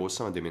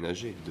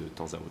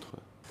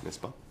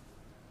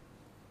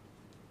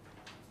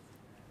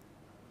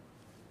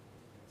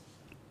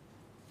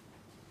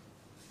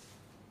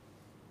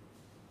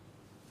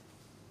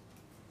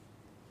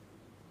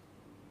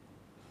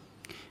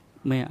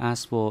 May I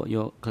ask for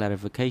your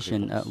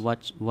clarification?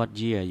 What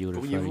year are you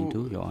referring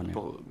to, Your Honor?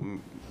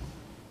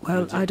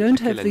 Well, I don't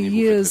have the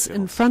years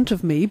in front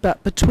of me,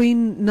 but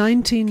between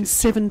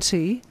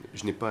 1970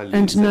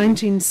 and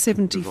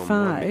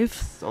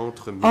 1975,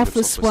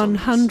 Office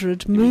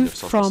 100 moved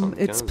from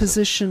its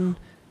position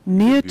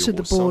near to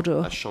the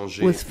border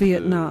with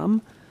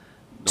Vietnam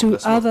to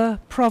other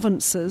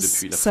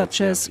provinces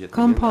such as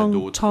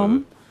Kampong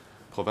Thom,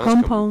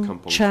 Kampong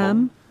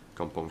Cham,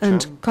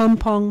 and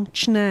Kampong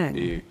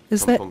Chnang.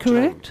 Is that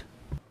correct?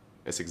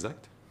 Est-ce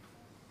exact?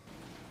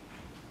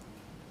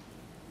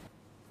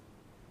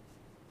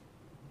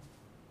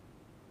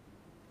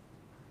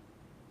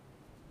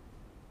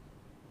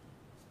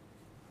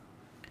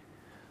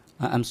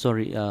 I'm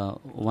sorry.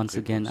 Once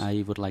again,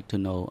 I would like to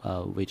know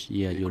which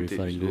year you're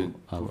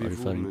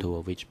referring to,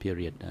 or which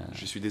period.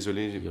 Je suis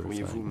désolé.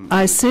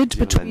 I said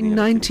between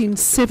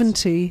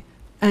 1970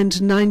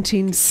 and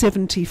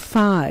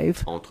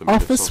 1975,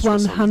 Office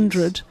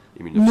 100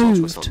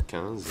 moved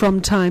from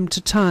time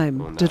to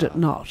time, did it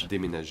not?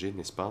 Déménagé,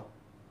 n'est-ce pas?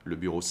 Le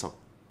bureau 100.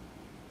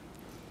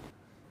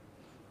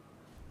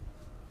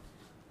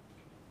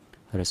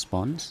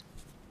 Response?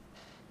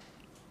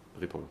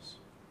 Réponse.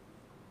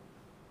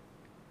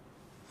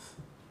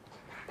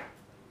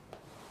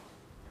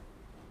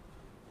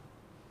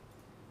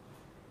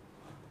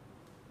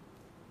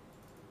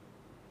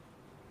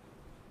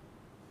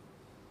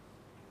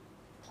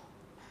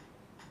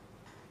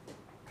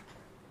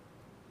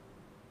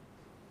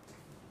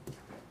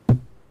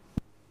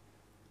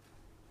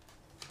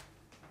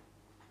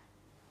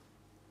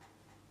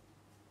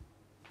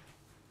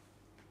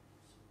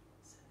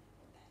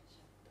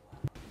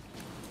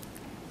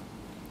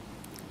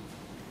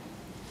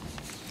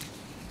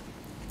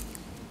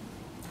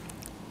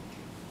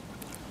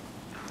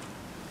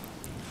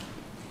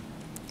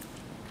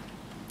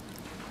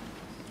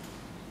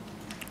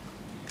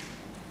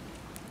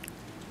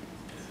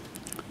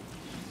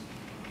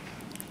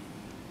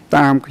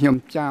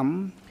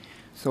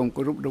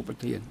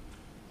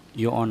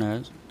 Your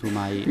Honor, to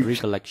my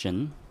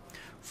recollection,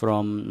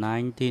 from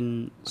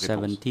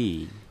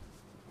 1970,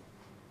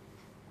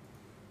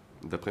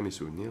 d'après mes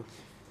souvenirs,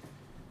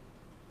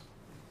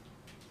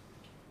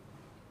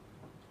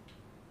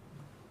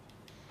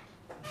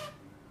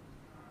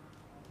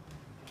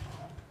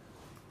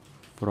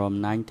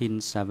 from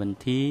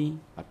 1970,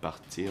 à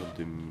partir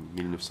de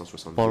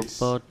 1970, Pol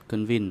Pot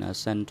convened a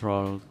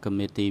Central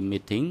Committee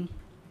meeting.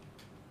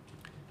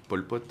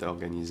 Pol Pot a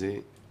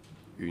organisé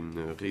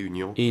une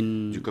réunion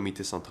du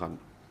comité central.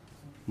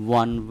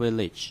 One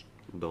village,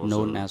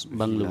 known as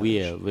Bang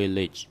Lavir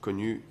village,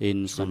 connu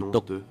in sous le nom Son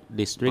Tuk de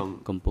district,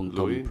 Kampong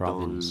Thom Loe, dans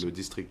province. le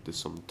district de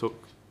Som Tuk,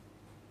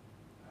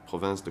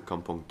 province de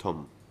Kampong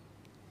Thom.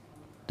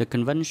 The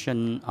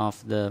convention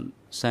of the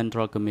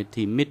Central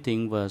Committee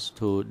meeting was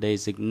to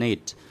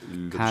designate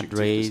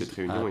cadres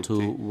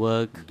to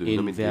work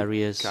in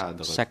various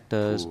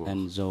sectors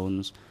and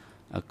zones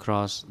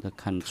across the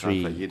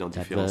country.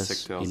 That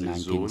was in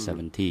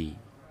 1970.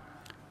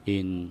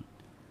 In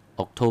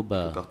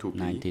October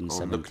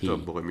 1970.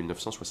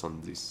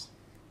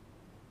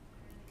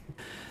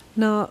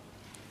 Now,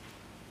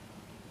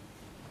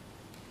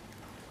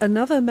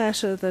 another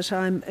matter that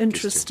I'm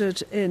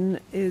interested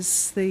in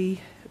is the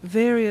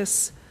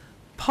various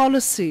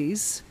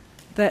policies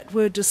that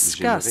were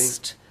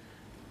discussed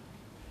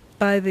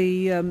by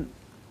the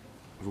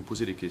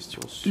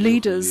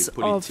leaders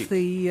of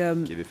the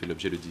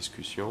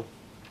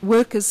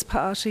Workers'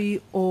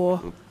 Party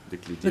or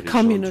the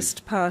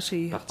Communist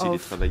Party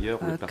of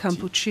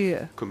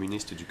Kampuchea.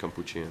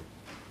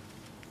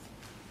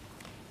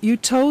 You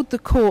told the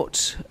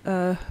court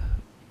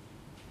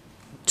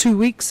 2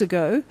 weeks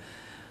ago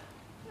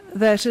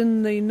that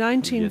in the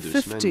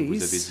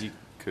 1950s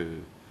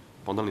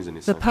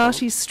the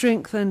party's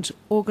strength and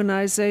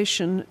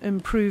organization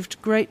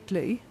improved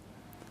greatly,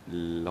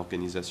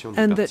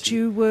 and that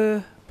you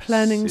were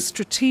planning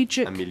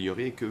strategic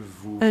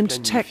and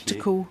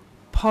tactical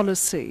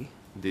policy.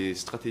 des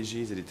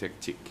stratégies et des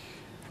tactiques.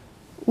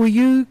 Were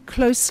you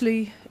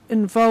closely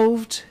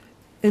involved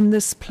in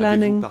this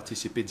planning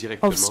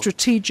of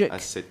strategic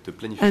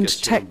and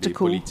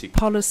tactical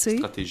policy?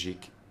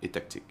 Stratégique et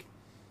tactique.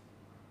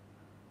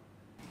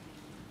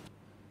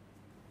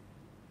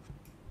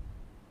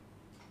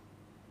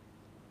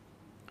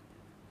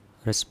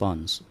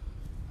 Response.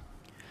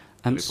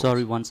 I'm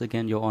sorry once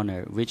again, Your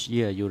Honor. Which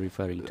year are you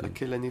referring to? À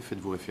quelle année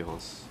faites-vous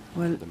référence,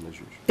 well, Madame la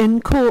juge?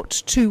 In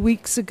court 2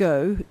 weeks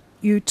ago,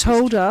 you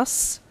told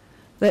us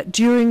that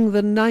during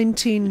the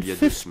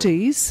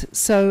 1950s,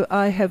 so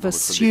I have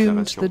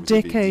assumed the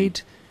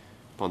decade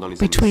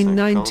between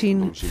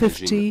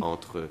 1950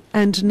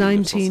 and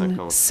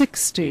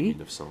 1960,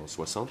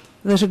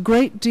 that a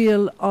great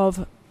deal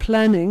of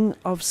planning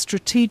of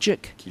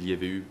strategic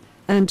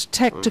and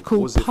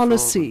tactical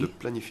policy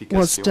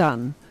was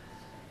done.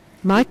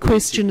 My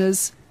question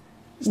is,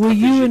 were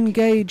you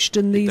engaged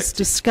in these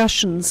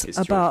discussions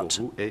about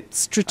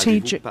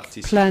strategic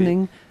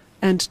planning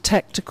and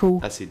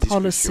tactical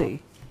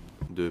policy?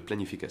 De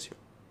planification.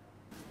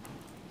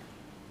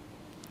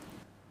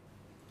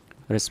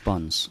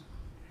 Response.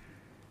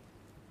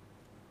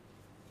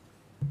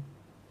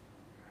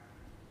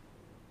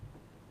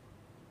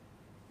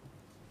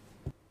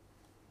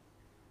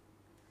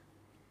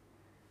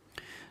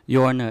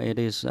 Your Honor, it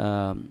is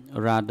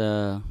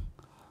rather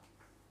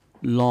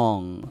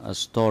long a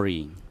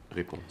story.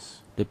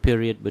 Réponse. The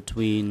period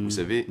between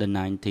the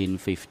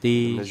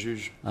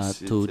 1950s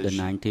to the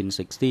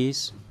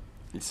 1960s.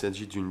 Il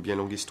s'agit d'une bien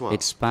longue histoire.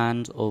 It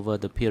spans over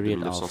the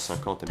period of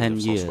 10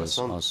 years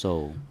or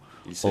so,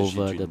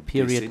 over the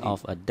period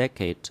of a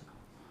decade.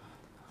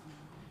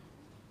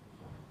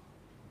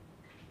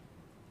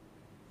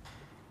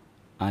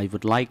 I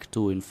would like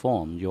to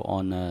inform Your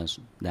Honors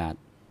that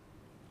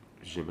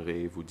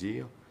j'aimerais vous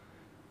dire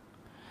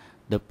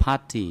the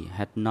party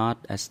had not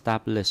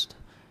established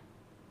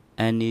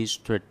any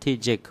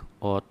strategic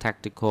or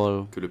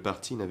tactical que le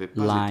parti n'avait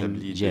pas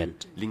établi de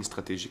ligne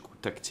stratégique ou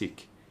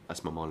tactique à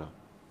ce moment-là.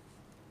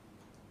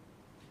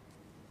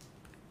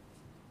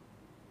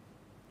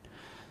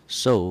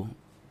 So,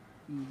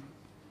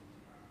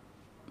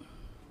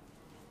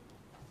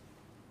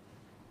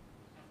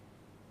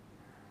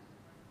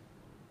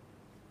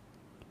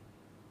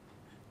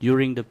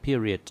 during the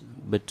period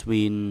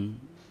between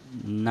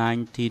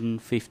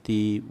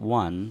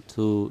 1951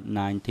 to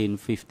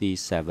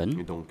 1957,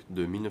 et donc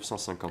de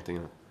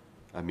 1951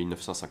 à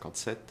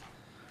 1957,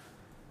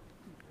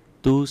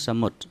 Tu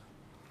Samut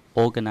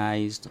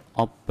organized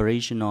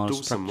operational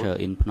structure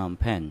in Phnom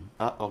Penh.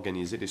 A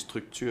organisé des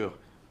structures.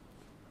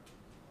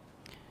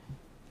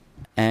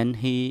 And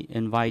he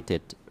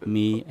invited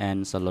me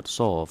and Salot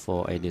Sor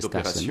for a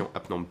discussion. À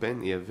Phnom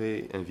Penh et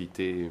avait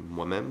invité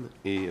moi-même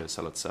et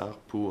Salot Sar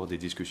pour des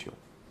discussions.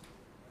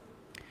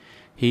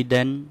 He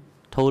then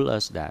told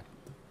us that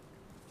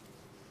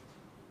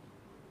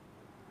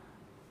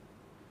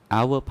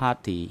our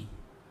party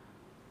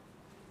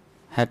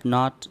had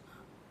not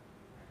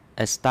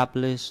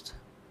established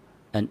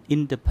an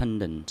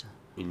independent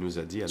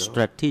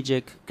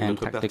strategic and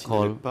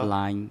tactical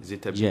line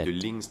yet. De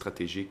ligne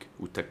stratégique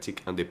ou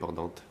tactique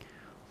indépendante.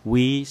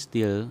 We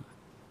still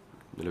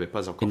ne l'avait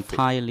pas encore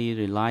entirely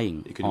fait,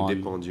 relying et que nous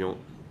dépendions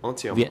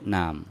entièrement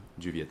Vietnam.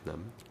 Du Vietnam.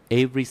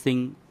 Every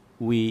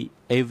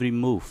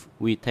move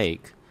we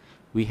take,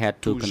 we had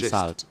to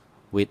consult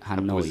with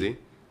Hanoi.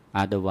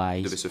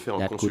 Otherwise,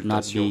 that could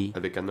not be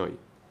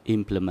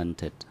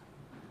implemented.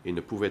 Et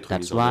ne pouvait être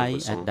That's mis en why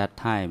œuvre sans at that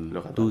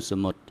time, Tu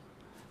Samut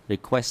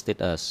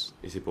requested us.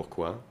 Et c'est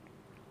pourquoi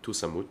Tu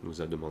Samut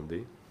nous a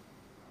demandé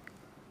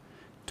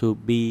to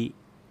be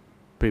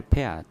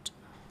prepared,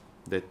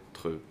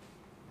 d'être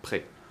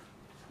prêt,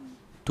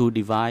 to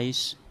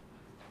devise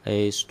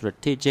a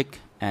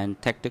strategic and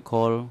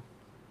tactical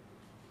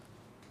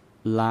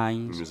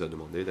lines. Il nous a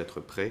demandé d'être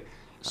prêt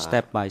à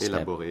step by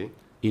élaborer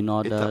step, in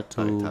order étape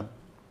par to étape,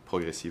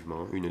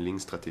 progressivement une ligne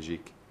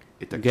stratégique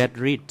et tactique. Get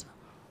rid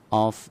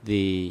of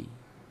the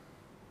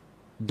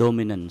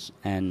dominance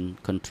and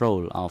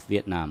control of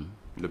Vietnam.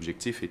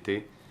 L'objectif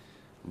était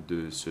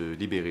de se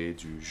libérer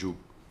du joug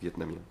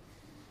vietnamien.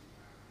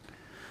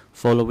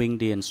 Following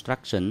the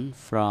instruction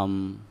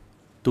from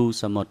Tu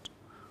Samut,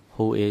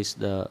 who is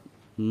the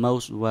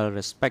most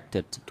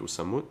well-respected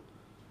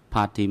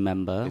party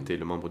member, était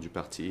le membre du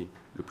parti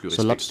le plus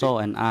Salot respecté.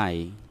 Sor and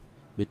I,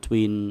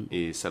 between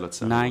Et Salot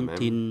Sar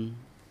 1950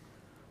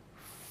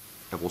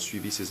 avons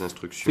suivi ses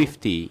instructions.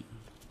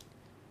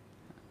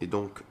 Et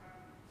donc,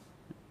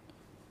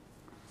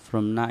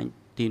 from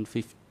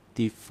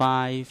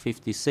 1955,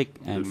 56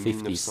 and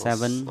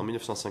 57, en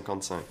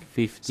 1955,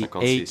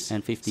 58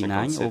 and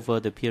 59, 57, over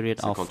the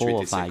period of 4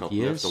 or 5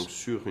 years, donc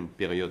sur une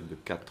période de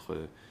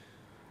 4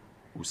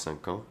 ou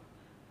 5 ans,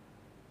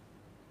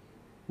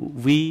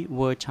 we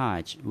were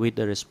charged with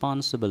the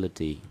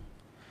responsibility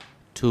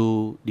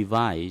to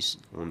devise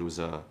on nous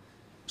a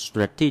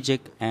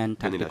strategic and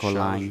donné la tactical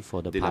charge line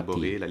for the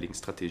d'élaborer party. la ligne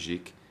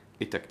stratégique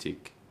et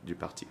tactique du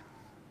parti.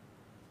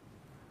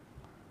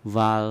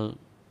 While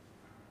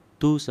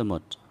Tu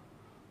Samut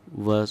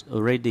was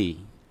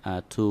already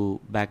to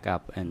back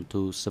up and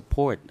to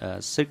support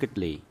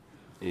secretly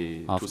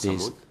of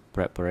this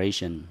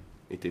preparation.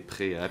 Était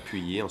prêt à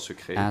appuyer en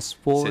secret As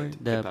for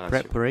cette the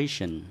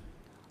preparation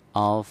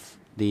of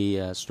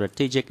the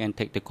strategic and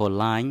tactical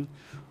line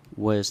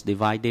was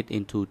divided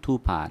into two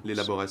parts.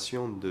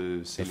 L'élaboration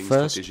de ces the lignes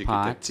first stratégiques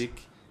part et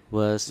tactiques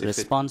was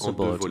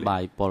responsible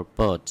by Pol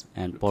Pot,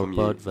 and Pol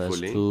Pot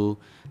was to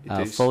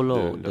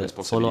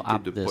follow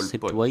up the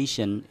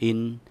situation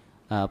in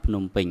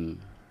Phnom Penh,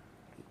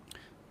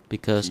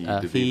 because he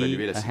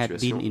had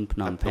been in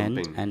Phnom Penh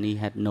and he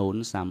had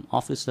known some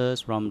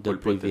officers from the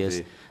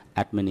previous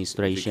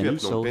administration,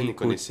 so he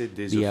could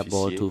be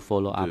able to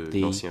follow up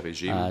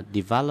the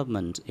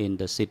development in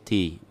the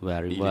city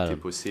very well.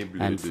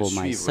 And for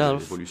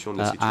myself,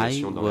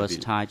 I was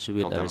charged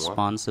with a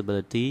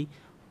responsibility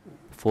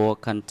for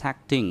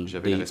contacting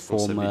the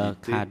former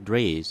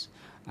cadres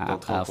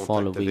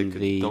following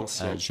the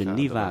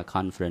Geneva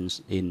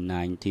Conference in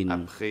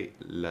après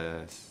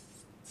la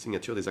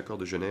signature des accords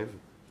de Genève.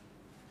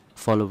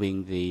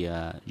 Following the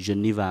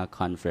Geneva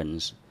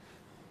Conference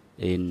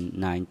in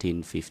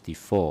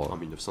 1954. En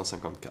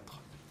 1954.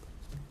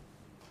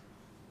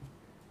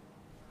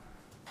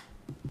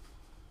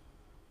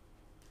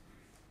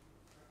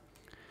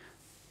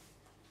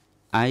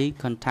 I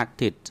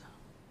contacted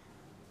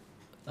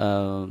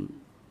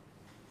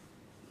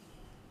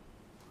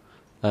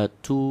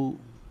two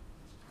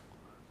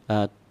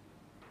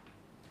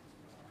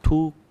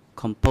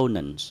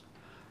components.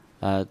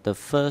 The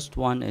first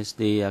one is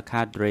the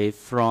cadre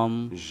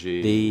from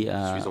the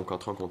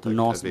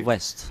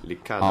northwest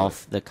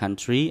of the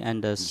country,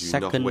 and the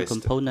second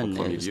component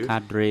is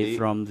cadre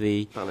from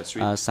the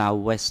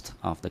southwest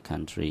of the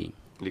country.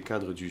 Les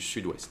cadres du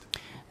sud-ouest.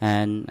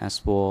 And as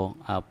for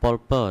Pol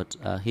Pot,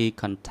 he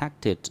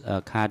contacted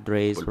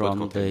cadres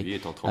from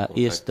the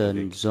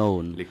eastern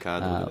zone,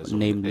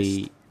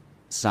 namely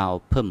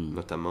Sao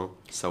Pim.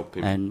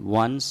 And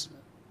once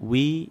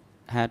we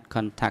had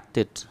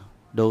contacted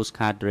those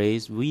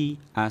cadres, we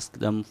asked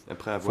them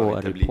for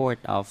a report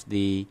of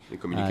the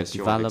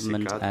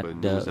development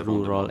at the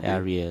rural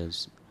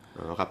areas.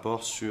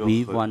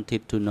 We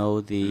wanted to know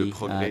the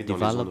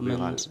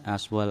development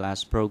as well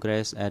as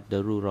progress at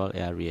the rural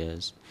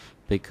areas,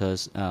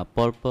 because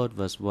Pol Pot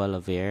was well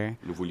aware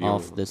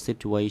of the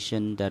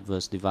situation that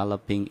was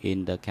developing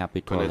in the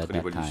capital at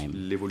that time.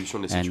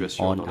 And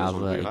on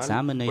our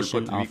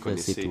examination of the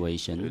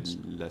situations,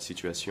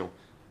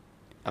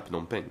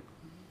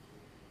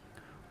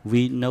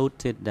 we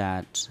noted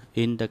that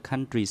in the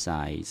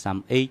countryside,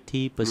 some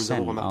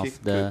 80%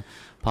 of the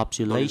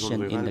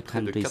population in the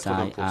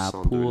countryside are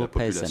poor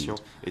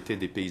peasants.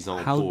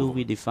 How do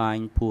we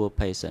define poor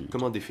peasant?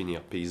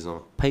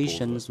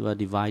 Peasants were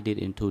divided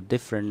into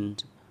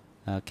different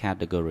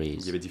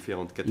categories.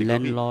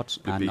 Landlords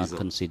are not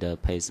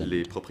considered peasants.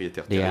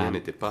 They are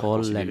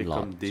called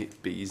landlords.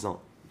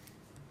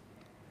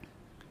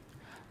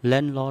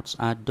 Landlords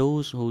are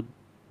those who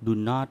do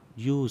not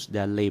use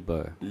their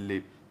labor.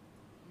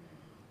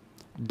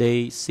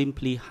 They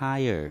simply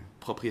hire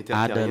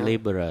other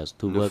laborers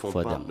to work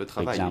for them,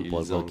 for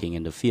example, working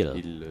in the field.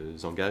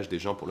 Ils engagent des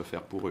gens pour le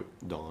faire pour eux,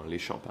 dans les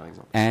champs par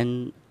exemple.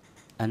 And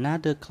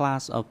another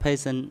class of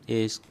peasant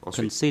is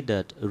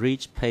considered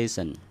rich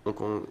peasant.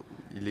 Donc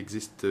il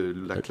existe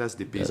la classe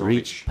des paysans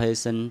rich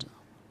peasant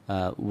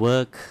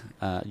work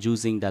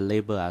using their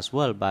labor as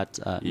well, but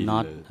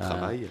not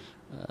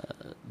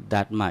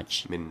that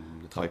much,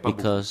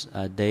 because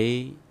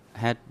they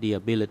had the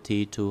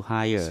ability to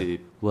hire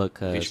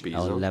workers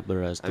or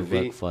laborers to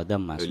work for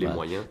them as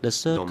well. The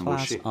third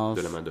class of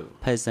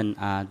peasants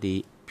are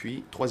the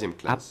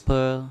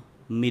upper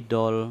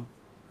middle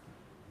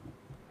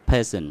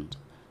peasant.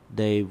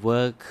 They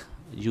work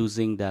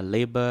using their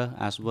labor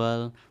as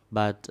well,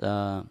 but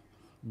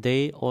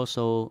they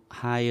also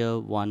hire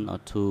one or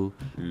two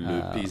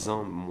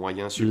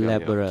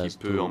laborers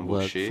to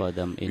work for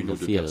them in the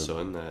field.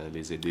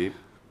 Les aider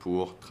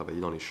pour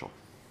travailler dans les champs.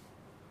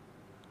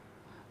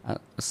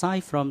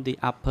 Aside from the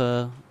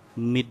upper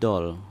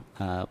middle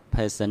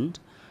peasant,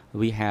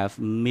 we have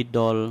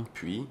middle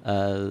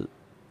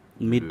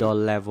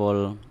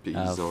level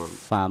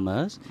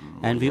farmers,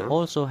 and we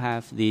also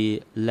have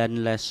the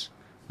landless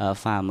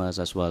farmers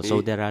as well.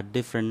 So there are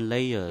different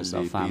layers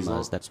of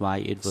farmers. That's why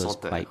it was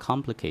quite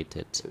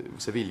complicated. Vous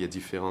savez, il y a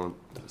différentes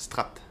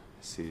strates.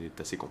 C'est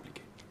assez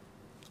compliqué.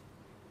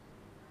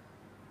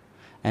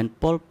 And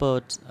Pol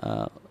Pot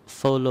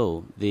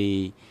follow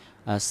the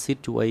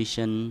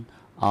situation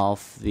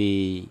of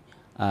the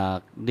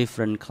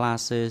different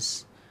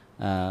classes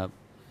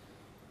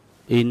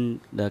in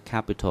the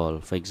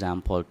capital. For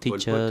example,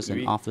 teachers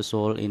and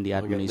officers in the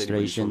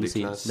administration.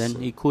 Then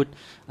he could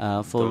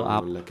follow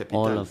up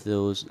all of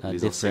those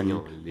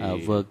different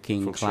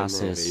working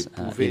classes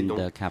in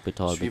the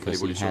capital,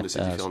 because he had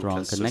a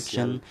strong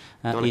connection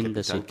in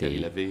the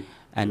city.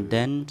 And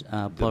then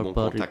Pol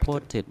Pot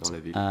reported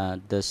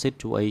the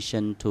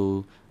situation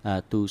to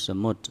to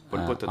Samut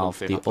of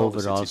the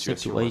overall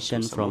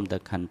situation from the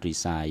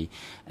countryside,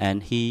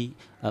 and he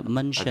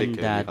mentioned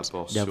that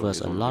there was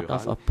a lot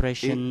of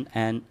oppression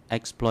and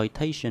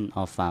exploitation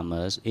of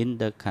farmers in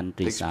the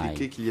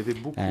countryside.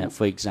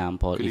 For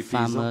example, if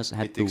farmers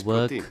had to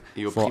work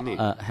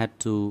had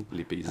to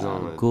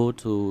go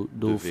to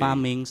do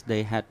farmings,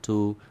 they had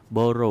to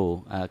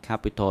borrow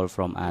capital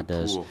from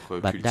others,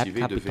 but that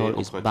capital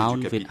is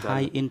bound with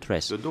high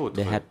interest.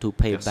 They had to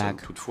pay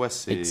back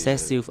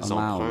excessive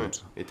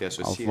amount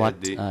of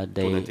what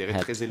they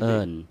had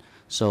earned.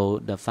 So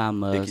the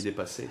farmers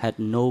had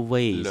no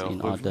ways in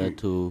order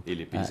to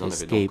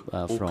escape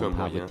from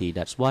poverty.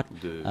 That's what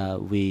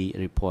we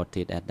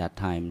reported at that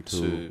time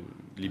to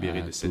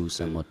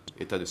Samut.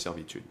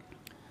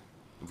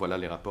 Voilà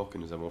les rapports que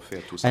nous avons faits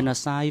à tout ça. And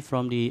aside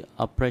from the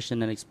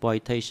oppression and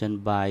exploitation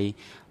by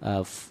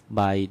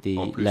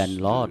the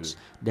landlords,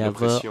 there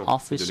were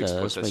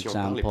officers, for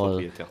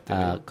example,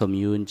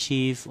 commune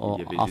chief or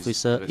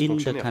officer in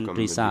the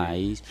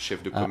countryside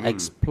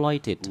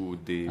exploited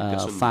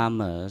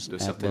farmers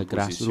at the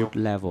grassroots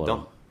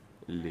level.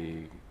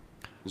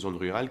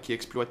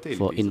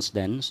 For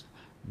instance,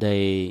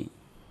 they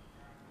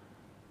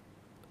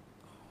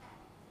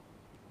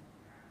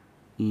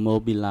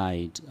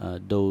mobilized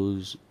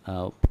those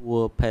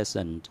poor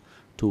peasants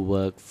to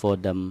work for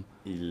them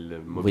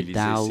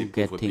without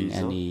getting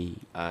any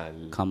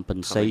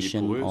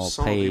compensation or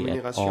pay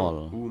at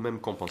all.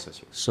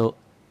 So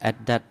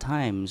at that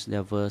time,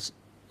 there was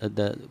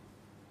the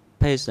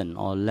peasant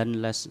or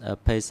landless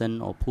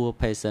peasant or poor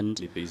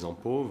peasant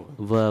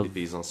were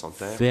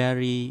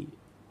very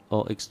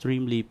or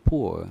extremely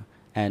poor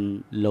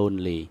and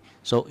lonely.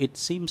 So it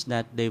seems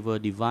that they were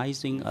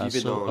devising a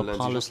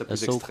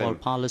so-called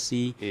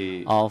policy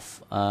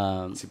of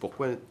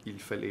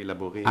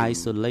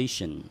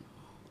isolation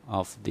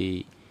of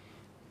the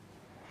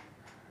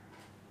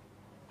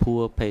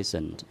poor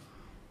peasant.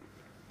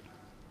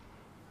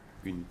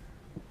 Une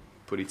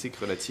politique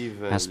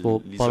relative à As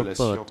for Pol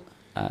Pot,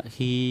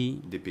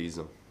 he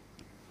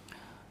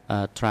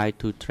tried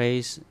to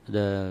trace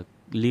the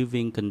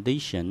living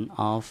condition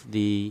of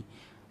the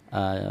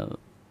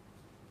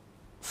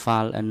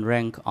file and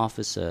rank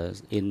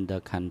officers in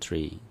the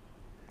country.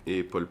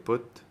 Et Pol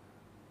Pot,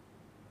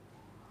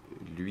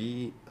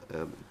 lui,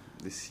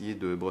 essayé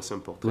de brosser un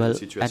portrait de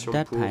situation at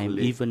that time,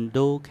 even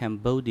though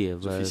Cambodia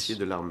was officiers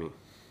de l'armée.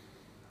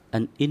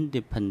 An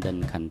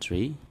independent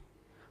country,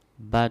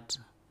 but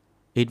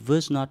it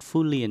was not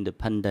fully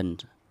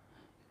independent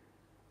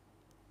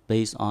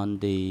based on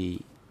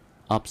the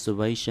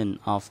observation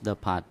of the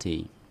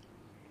party.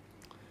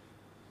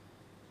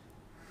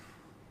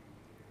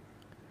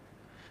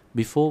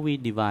 Before we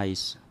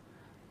devise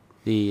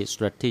the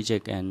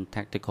strategic and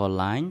tactical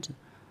lines,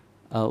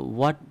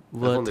 what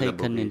were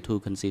taken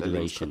into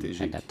consideration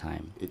at that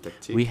time?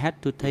 We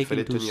had to take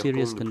into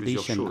serious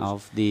condition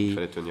of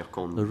the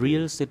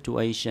real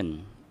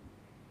situation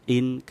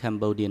in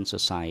Cambodian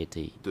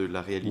society.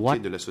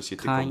 What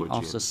kind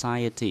of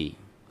society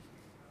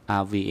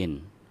are we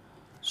in?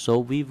 So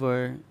we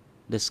were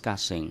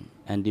discussing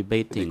and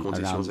debating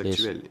around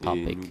this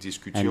topic,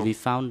 and we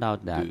found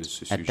out that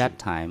at that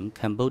time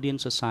Cambodian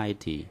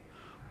society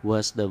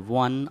was the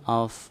one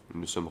of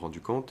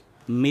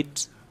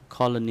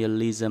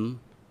mid-colonialism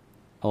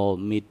or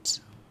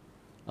mid-feudalism.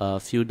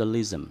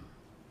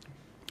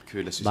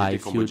 By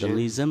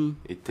feudalism,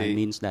 it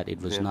means that it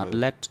was not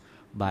led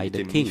by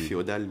the king,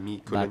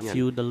 but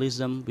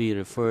feudalism we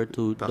refer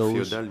to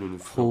those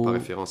who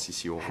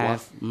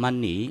have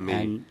money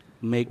and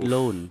make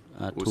loan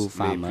to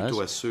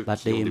farmers,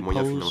 but they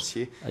impose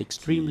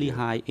extremely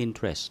high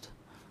interest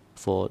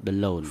for the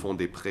loan,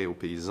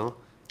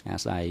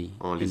 as I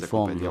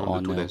informed your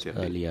honors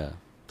earlier.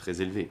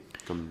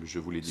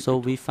 So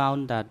we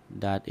found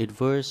that it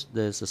was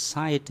the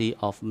society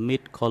of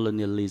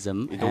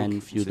mid-colonialism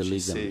and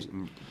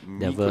feudalism.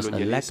 There was a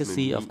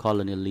legacy of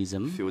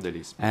colonialism,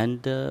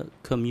 and the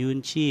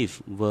commune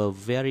chiefs were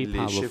very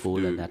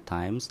powerful at that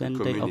time, and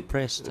they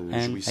oppressed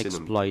and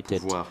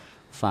exploited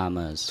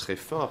farmers.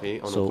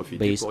 So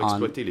based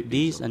on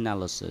these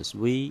analysis,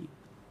 we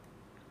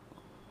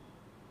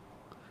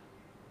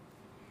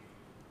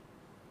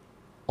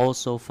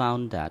also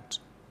found that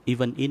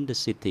even in the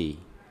city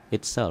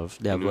itself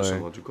there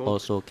were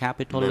also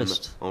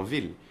capitalists,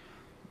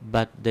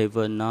 but they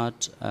were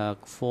not a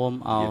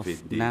form of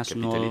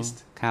national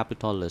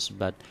capitalists,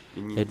 but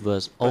it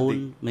was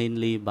owned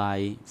mainly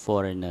by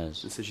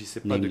foreigners,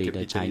 namely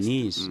the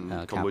Chinese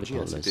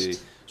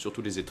capitalists.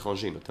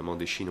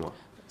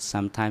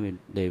 Sometimes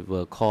they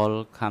were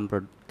called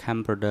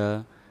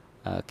Camperder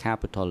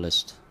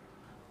capitalists,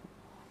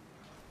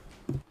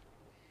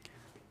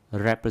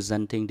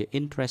 representing the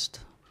interest,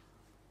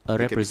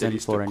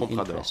 represent foreign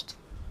interest.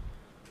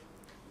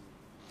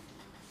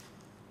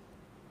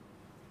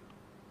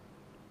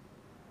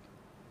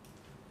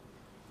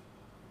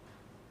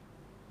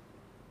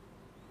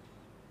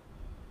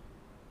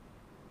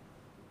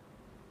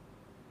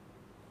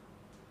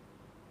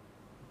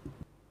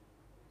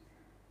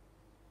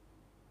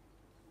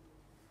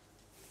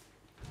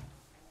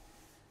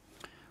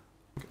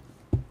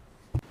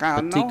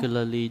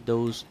 particularly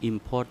those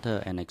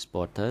importers and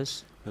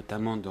exporters.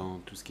 Notamment dans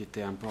tout ce qui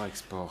était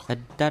import-export. At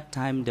that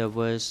time, there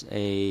was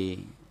a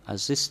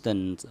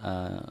assistance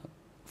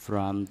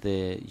from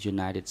the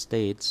United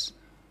States.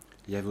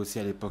 Il y avait aussi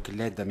à l'époque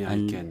l'aide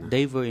américaine. And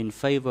they were in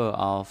favor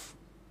of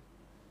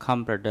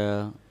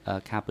comprador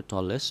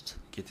capitalists.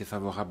 Qui était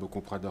favorable aux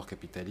compradors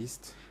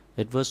capitalistes.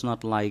 It was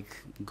not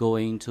like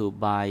going to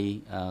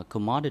buy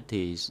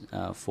commodities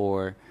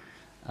for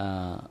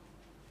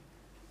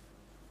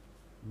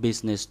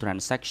business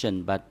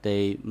transaction, but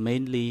they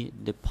mainly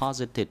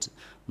deposited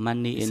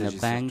money in a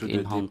bank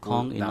in Hong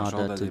Kong in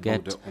order to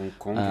get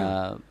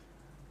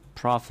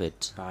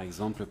profit.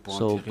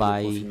 So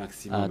by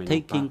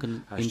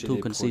taking into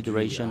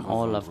consideration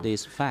all of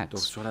these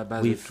facts,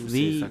 if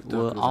we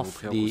were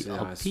of the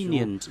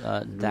opinion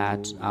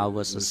that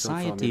our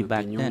society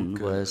back then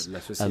was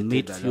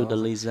amid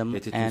feudalism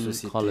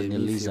and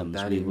colonialism,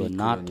 we were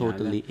not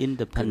totally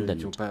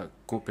independent.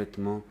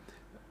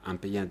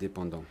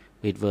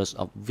 It was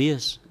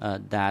obvious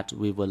that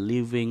we were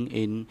living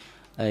in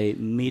a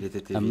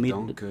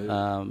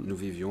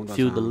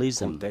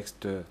mid-feudalism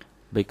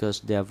because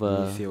there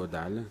were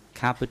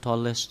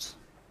capitalists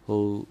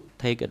who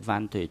take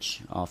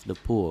advantage of the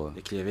poor.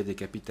 Et qu'il y avait des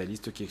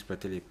capitalistes qui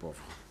exploitaient les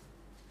pauvres.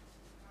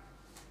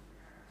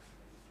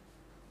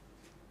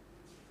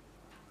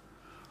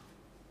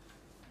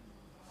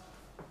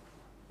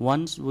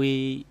 Once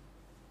we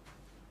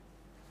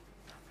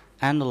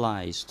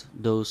analyzed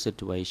those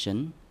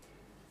situations,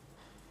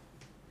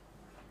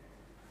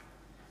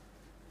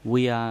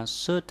 we are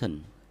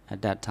certain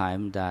at that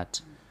time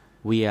that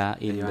we are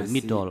in the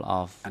middle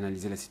of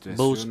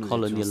both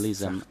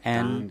colonialism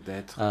and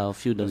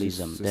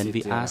feudalism. Then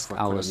we ask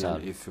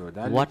ourselves,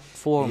 what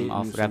form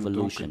of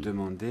revolution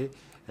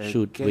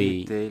should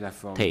we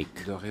take?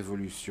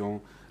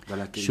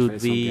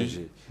 Should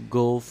we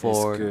go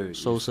for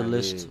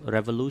socialist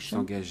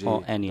revolution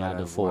or any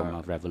other form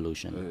of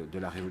revolution?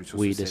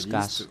 We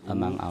discussed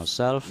among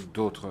ourselves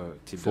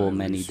for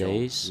many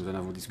days,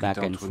 back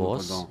and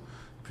forth.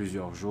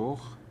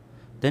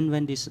 Then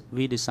when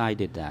we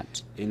decided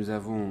that, et nous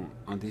avons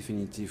en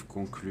définitive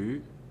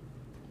conclu,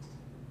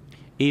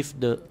 if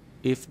the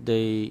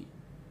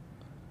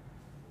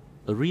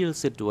real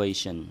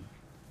situation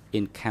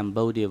in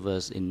Cambodia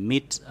was in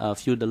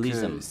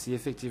mid-feudalism si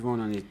effectivement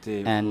on en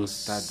était and au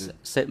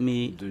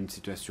stade d'une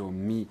situation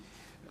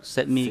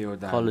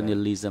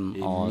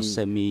semi-colonialism or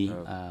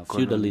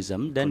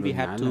semi-feudalism, then we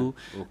had to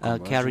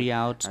carry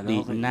out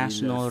the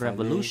national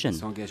revolution.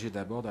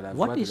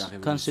 What is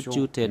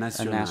constituted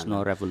a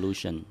national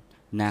revolution?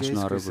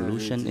 National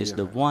revolution is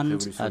the one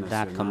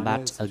that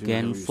combats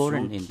against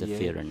foreign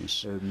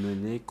interference.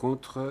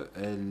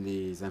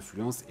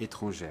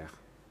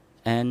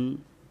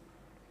 And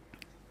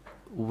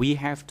we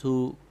have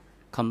to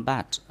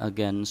combat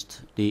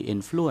against the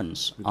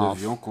influence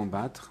of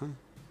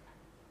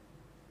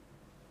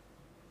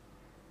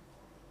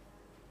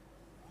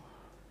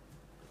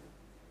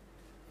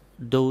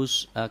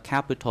those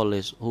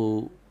capitalists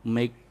who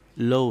make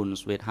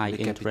loans with high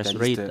interest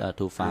rate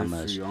to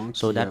farmers,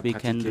 so that we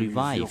can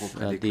revive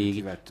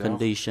the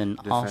condition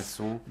of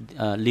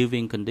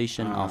living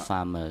condition of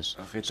farmers,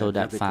 so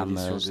that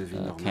farmers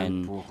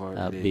can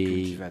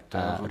be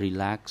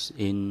relaxed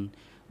in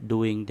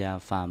doing their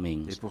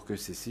farming.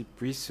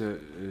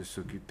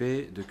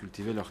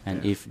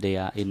 And if they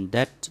are in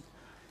debt,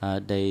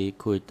 they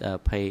could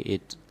pay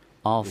it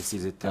off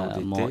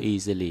more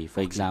easily.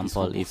 For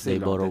example, if they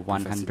borrow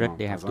 100,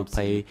 they have to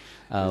pay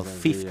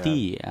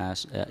 50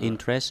 as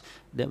interest.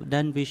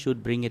 Then we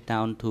should bring it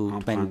down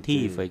to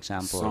 20, for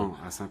example.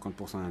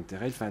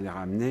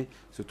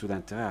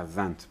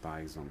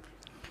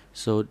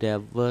 So there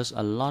was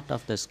a lot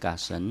of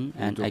discussion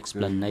and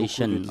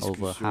explanation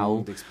over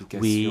how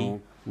we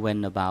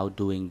went about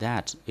doing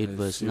that. It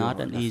was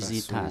not an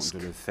easy task.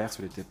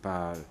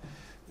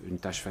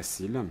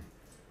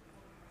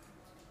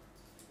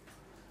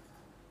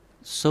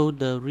 So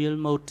the real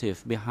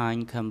motive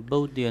behind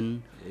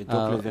Cambodian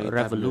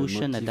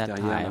revolution at that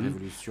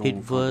time,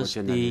 it was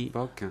the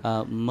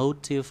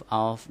motive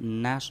of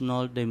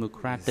national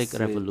democratic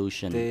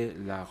revolution.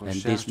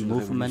 And this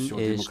movement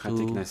is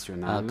to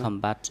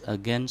combat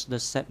against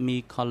the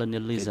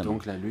semi-colonialism.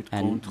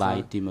 And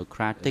by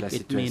democratic,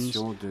 it means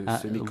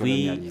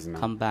we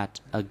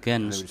combat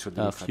against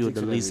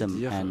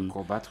feudalism and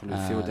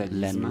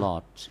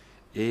landlords.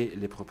 Et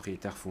les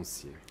propriétaires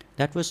fonciers.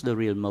 That was the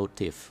real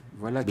motive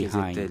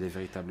behind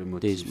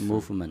this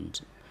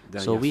movement.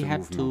 So we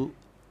had to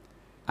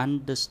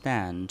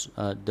understand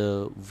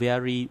the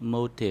very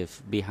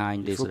motive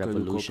behind this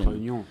revolution. Nous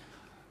comprenions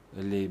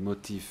les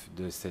motifs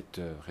de cette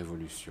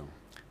révolution.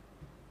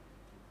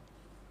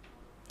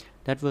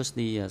 That was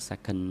the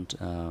second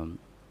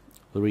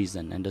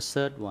reason. And the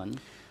third one,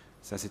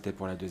 ça c'était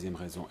pour la deuxième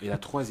raison. Et la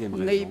troisième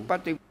raison,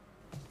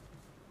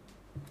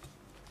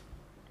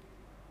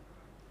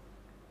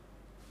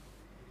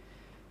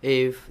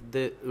 if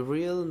the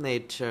real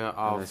nature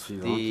of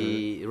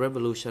the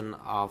revolution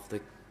of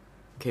the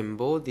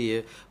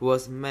Cambodia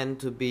was meant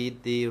to be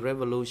the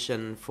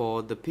revolution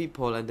for the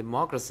people and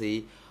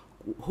democracy,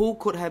 who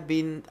could have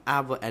been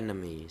our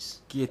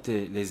enemies? Qui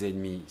étaient les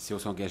ennemis si on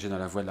s'engageait dans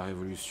la voie de la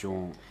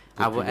révolution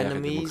Our populaire et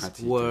enemies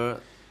démocratique? were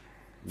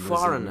Nos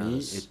foreigners,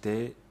 ennemis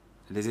étaient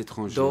les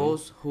étrangers,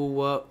 those who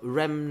were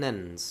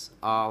remnants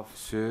of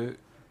ceux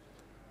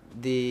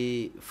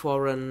the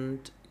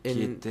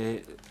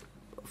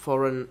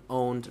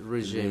foreign-owned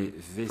regime.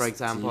 For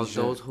example,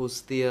 those who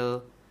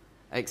still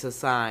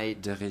exercise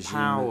des régimes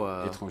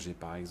power étrangers,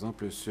 par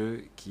exemple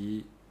ceux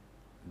qui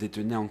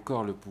détenaient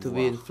encore le to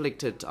pouvoir. be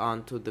inflicted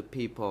onto the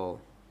people.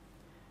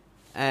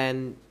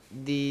 And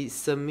the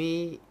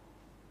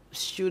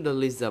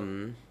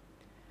semi-feudalism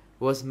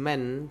was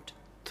meant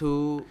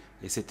to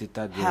Et cet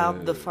état de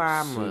help the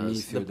farmers,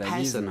 the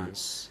semi-féodalisme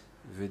peasants,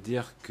 veut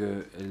dire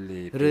que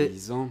les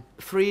paysans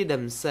free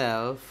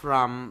themselves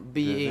from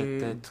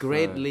being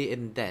greatly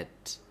in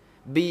debt,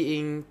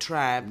 being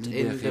trapped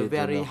in the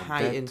very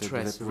high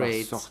interest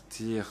rates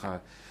sortir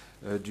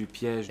du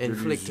piège de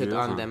inflicted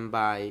on l'usure them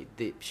by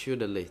the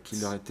feudalists. qui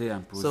leur était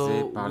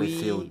imposé par les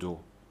féodaux.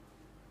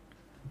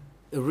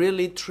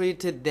 Really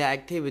treated their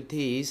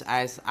activities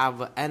as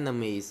our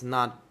enemies,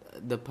 not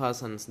the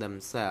persons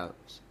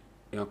themselves.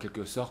 Et en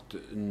quelque sorte,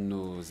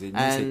 nos ennemis,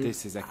 And c'était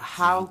ces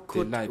how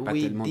could activités-là et pas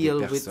we tellement des deal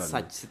with personnes.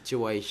 such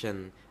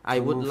situation? I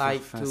would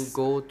like to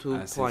go to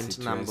point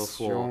number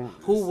 4.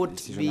 Who would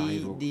Si j'en be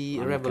arrive the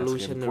à mon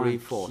revolutionary quatrième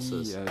point, forces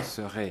qui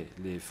seraient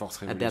les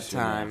forces at that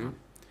révolutionnaires time?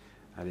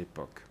 à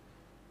l'époque?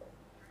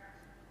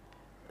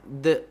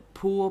 The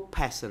poor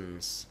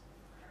peasants,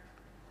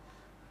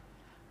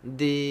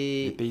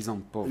 Les the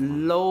paysans pauvres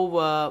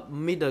lower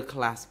middle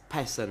class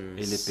peasants,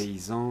 et les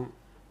paysans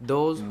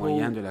those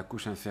moyens who de la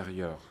couche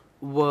inférieure.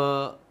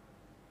 were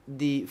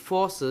the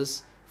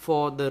forces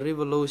for the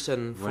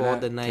revolution Voilà for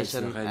the quelles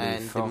nation seraient les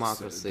and forces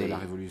democracy. de la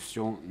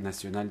révolution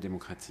nationale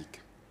démocratique.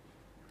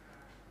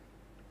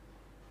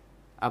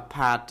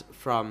 Apart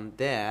from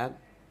that,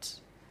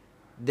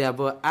 there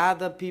were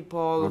other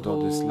people En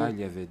dehors de cela, who il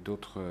y avait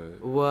d'autres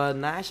were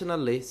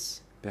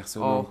nationalists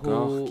personnes or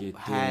encore who qui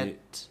had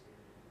étaient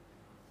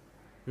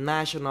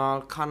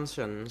national des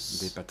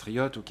conscience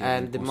patriotes ou qui avaient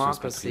and une conscience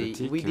democracy.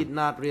 patriotique. We did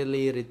not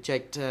really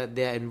reject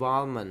their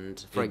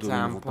involvement. For Et d'autres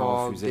n'ont pas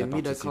example, refusé the la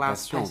middle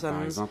class participation. Par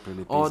peasants exemple,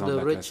 les or paysans de the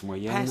la rich classe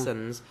moyenne,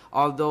 peasants,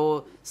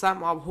 although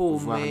some of whom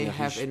voire may les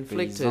have riches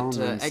inflicted, paysans,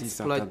 même si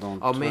exploit, certains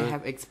d'entre or may eux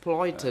have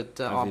exploited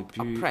or avaient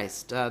pu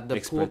oppressed the poor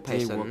exploiter ou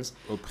peasants.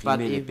 But opprimer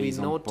les if we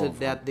paysans noted pauvres.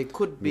 that they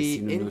could Mais be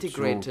si nous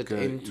integrated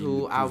notions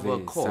into qu'ils our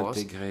pouvaient cause,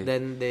 s'intégrer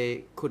then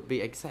they could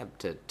be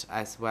accepted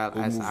as well au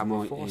as mouvement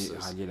our et forces.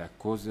 rallier la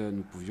cause,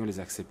 nous pouvions les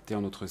accepter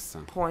en notre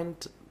sein.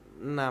 Point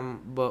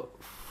number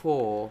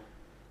 4.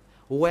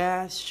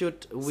 Where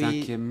should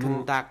we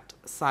conduct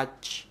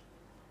such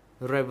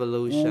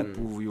revolution? Où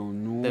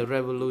pouvions-nous The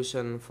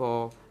revolution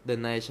for the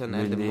nation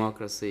and mener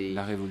democracy.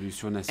 la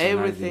révolution nationale et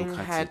Everything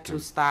had démocratique? to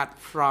start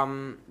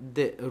from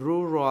the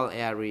rural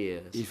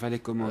areas, Il fallait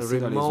commencer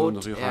dans les zones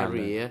remote rurales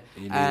area,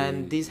 et les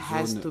and this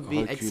has zones to be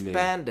reculées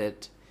expanded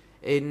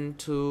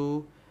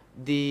into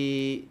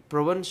the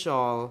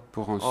provincial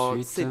pour or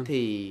ensuite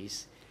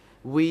cities.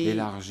 We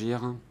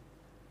élargir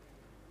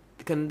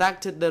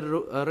conducted the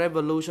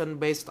revolution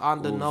based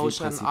on the aux villes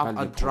notion of principales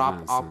a des drop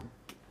of provinces.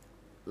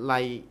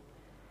 like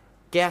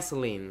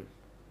gasoline,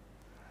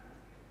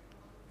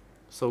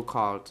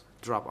 so-called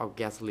drop of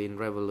gasoline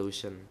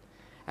revolution.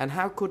 And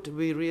how could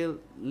we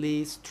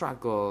really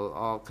struggle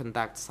or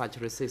conduct such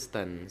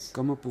resistance?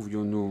 Comment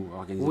pouvions-nous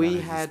organiser We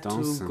la had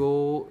résistance? to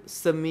go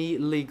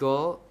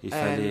semi-legal Il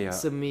fallait and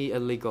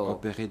semi-illegal.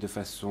 opérer de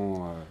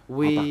façon en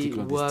We partie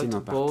clandestine, en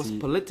worked both partie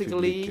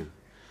politically, publique.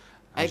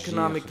 Agir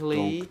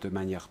economically, donc de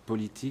manière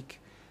politique,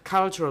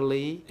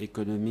 culturally,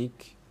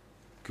 économique,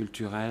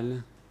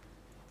 culturelle,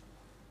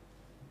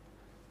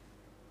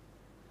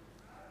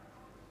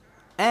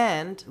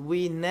 and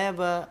we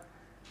never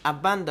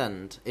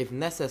abandoned, if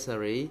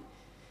necessary,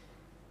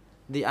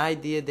 the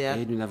idea that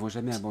et nous n'avons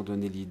jamais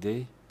abandonné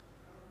l'idée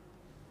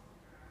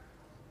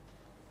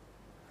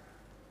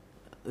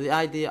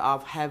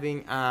of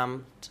having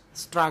armed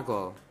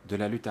struggle. de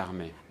la lutte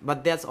armée,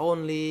 But that's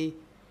only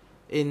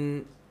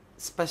in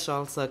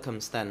special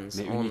circumstance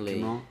mais only.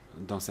 uniquement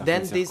dans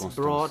Then certaines this circonstances.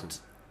 brought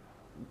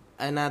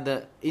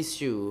another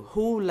issue.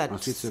 Who led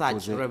Ensuite se such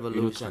posait une autre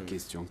revolution?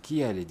 question.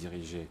 Qui allait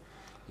diriger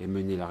et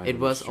mener la It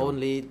was révolution?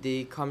 only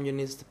the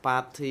Communist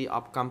Party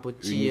of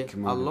Cambodia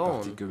Uniquement le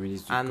Parti alone,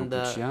 communiste du and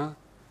Kampuchea,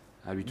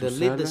 à lui tout the seul,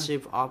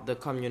 leadership of the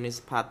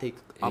Communist Party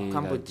of et la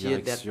Cambodia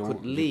that direction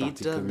could du lead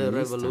Parti the communiste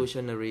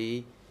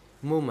revolutionary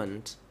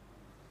movement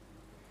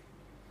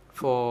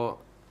for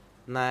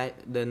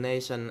the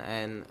nation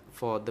and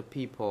for the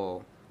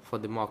people, for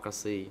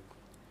democracy.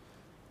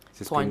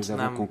 c'est ce que Point nous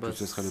avons conclu, number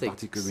ce serait le 6.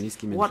 Parti communiste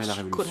qui What mènerait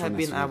la could révolution have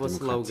been nationale our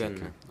démocratique.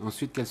 slogan?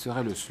 Ensuite, quel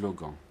serait le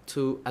slogan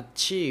To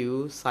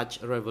achieve such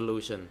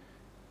revolution,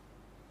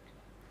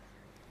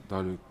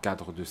 dans le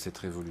cadre de cette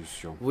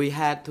révolution? we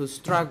had to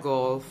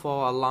struggle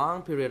for a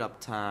long period of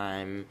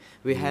time.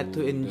 We had to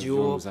Nous devions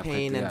endure nous pain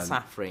apprêter and à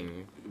suffering.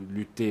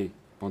 lutter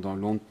pendant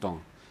longtemps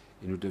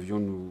Et nous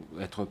devions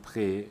être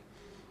prêts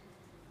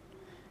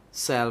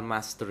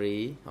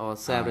self-mastery or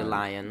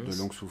self-reliance.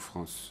 De longues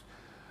souffrances.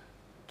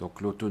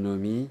 Donc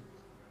l'autonomie,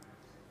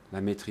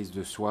 la maîtrise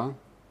de soi.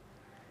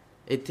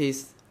 It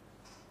is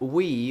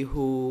we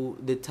who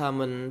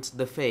determined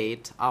the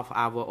fate of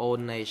our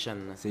own nation.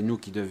 C'est nous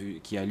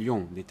qui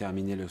allions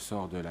déterminer le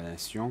sort de la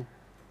nation.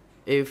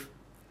 If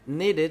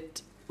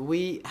needed,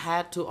 we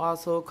had to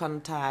also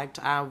contact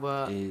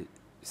our Et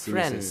si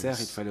friends, nécessaire,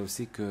 il fallait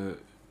aussi que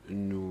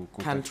nous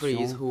countries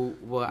contactions who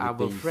were les our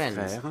pays friends,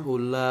 frères, who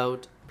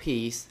loved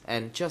peace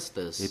and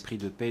justice. épris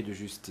de paix et de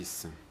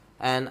justice.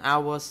 And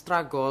our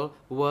struggle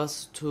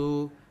was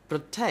to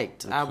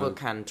protect Notre our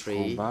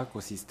country, combat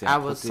consistait à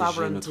our protéger notre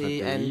sovereignty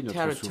pays, and notre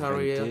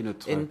territorial souveraineté,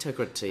 notre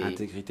integrity.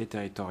 intégrité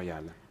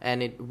territoriale.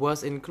 And it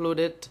was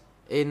included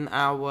in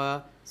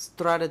our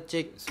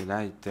strategic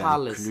Cela était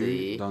policy,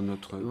 inclus dans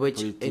notre which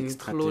politique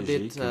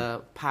included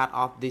stratégique part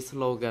of the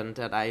slogan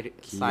that I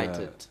qui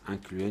cited.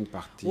 incluait une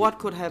partie What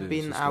could have de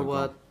been ce slogan.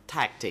 our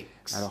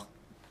tactics? Alors,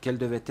 quelle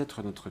devait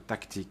être notre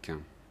tactique?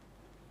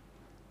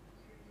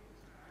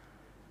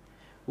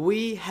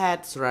 We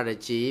had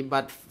strategy,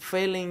 but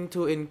failing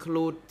to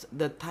include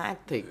the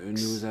tactics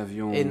Nous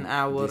avions in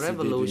our décidé d'une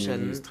revolution,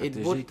 ligne it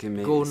would stratégique,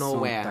 mais go sans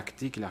nowhere.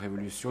 tactique, la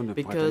révolution ne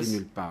pourrait Because aller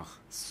nulle part.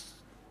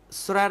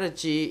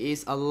 Strategy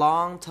is a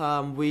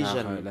long-term Car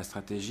vision. la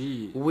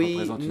stratégie We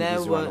représente une vision à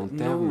never long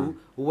terme. knew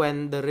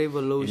when the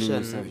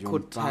revolution savions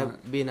could pas, have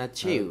been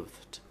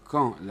achieved.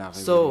 Quand la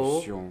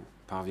révolution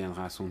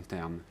parviendra à son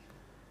terme.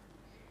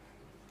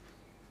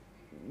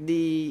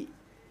 The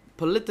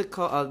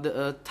political,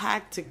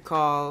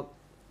 tactical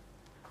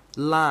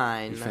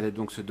line Il fallait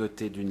donc se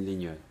doter d'une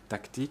ligne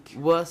tactique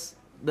was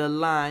the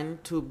line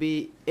to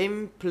be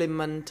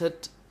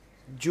implemented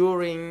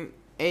during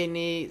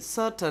any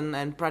certain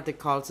and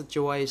practical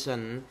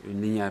situation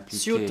une ligne à appliquer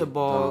suitable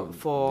dans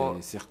for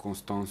des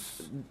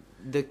circonstances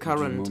the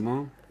current du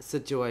moment.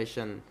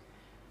 situation.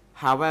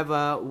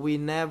 However, we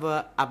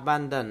never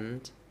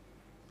abandoned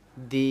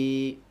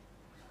the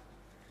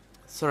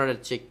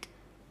strategic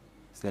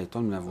Cela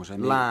étant, nous n'avons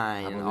jamais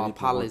line abandonné or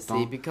pour policy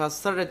autant because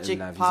strategic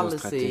la vision policy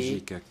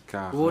stratégique,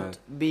 car would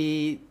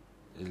be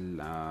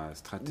la the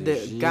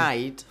stratégie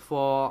guide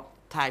for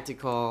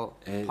tactical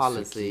est ce qui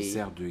policy,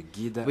 sert de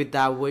guide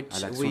without which à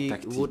l'action we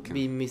tactique, would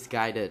be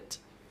misguided.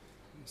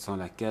 sans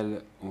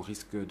laquelle on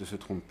risque de se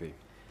tromper.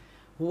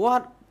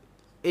 What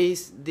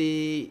is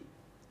the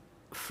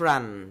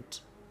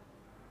front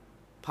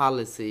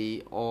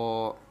policy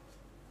or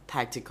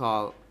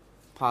tactical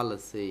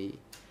policy?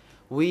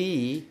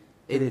 We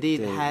Quelle indeed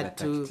était la had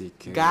to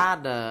tactique?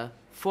 gather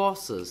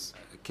forces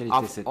Quelle était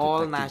of cette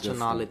all tactique de fond?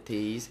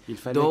 nationalities, Il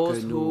fallait those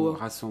que nous who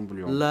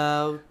rassemblions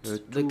loved the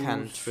tous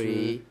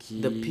country, ceux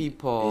qui the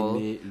people,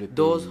 aimaient le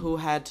those pays, who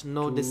had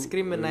no tous,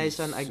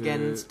 discrimination ceux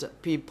against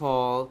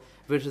people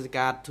with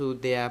regard to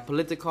their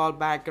political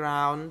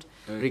background,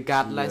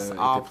 regardless qui étaient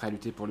of prêts à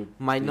lutter pour le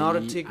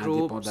minority pays,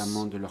 groups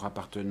indépendamment de leur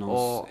appartenance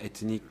or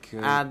ethnique,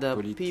 other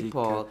politique.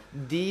 people.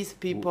 These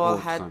people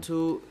autres. had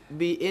to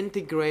be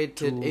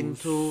integrated Tous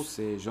into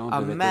ces gens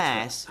a devaient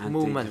mass être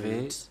movement,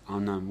 intégrés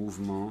en un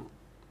mouvement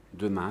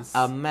de masse,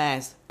 a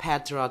mass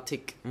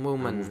patriotic un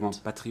movement mouvement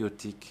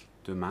patriotique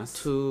de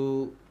masse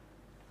to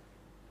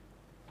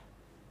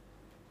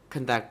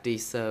conduct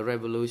this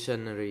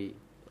revolutionary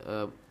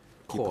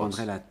qui course.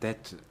 prendrait la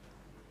tête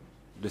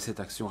de cette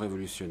action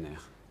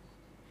révolutionnaire.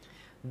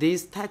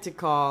 This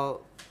tactical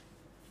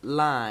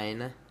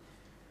line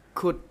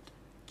could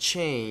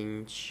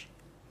change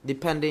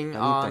depending La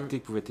ligne on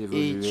tactique pouvait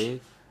évoluer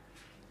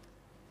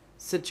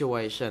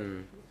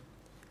situation.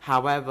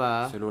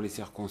 However, selon les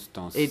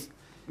circonstances, it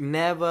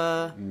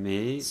never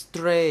mais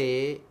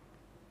stray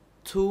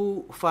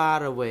too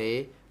far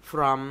away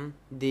from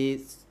the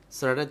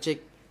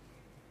strategic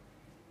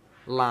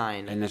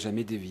line. elle n'a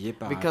jamais dévié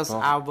par Because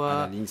rapport à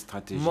la our ligne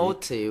stratégique.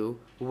 motive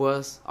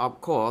was, of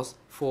course,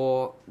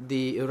 for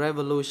the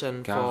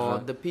revolution, Car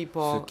for the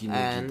people ce qui nous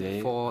and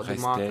guidait for restait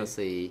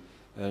democracy.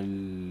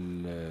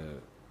 Le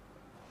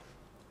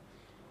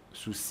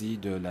souci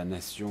de la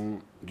nation,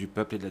 du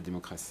peuple et de la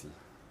démocratie.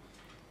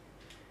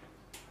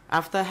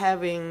 After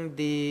having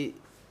the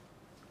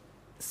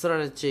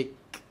strategic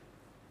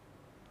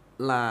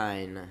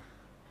line,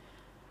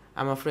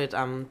 I'm afraid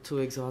I'm too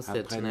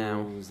exhausted Après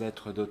now. nous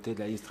être dotés de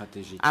la ligne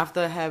stratégique.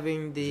 After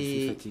having Je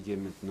suis the fatigué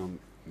maintenant,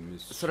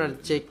 monsieur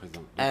strategic le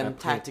Président. Donc and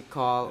après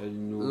tactical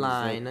nous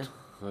line,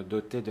 être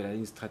dotés de la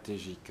ligne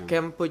stratégique.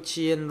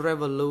 Cambodian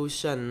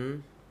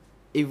revolution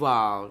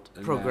evolved,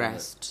 La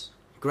progressed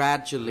La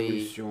gradually.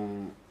 révolution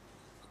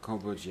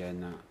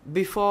cambodgienne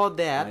Before a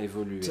that,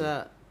 évolué,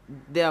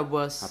 there a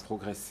was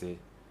progressé.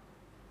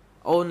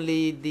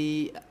 only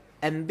the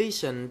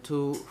ambition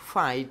to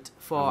fight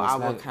for Avant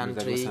cela, our nous avions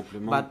country,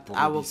 simplement but pour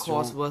our ambition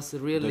course was de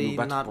really nous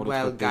battre not pour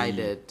well notre pays.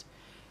 guided.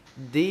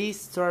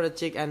 This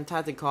strategic and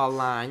tactical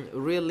line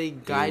really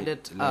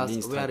guided Et la ligne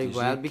us very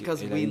well stratégique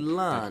because et la we ligne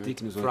learned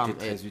tactique nous ont from été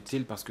très it.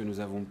 utiles parce que nous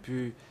avons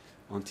pu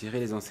en tirer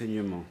les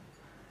enseignements.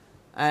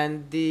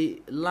 And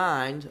the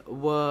lines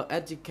were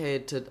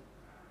educated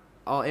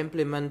or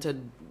implemented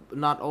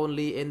not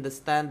only in the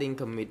standing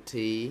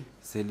committee,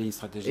 ces lignes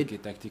stratégiques et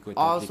tactiques ont été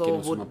also appliquées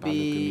non seulement would par le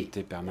be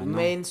comité permanent,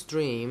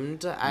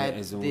 mainstreamed at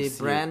the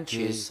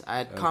branches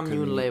at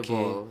commune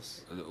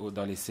levels.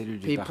 Dans les cellules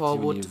du People parti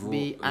au would niveau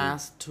be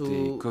asked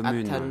to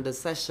attend the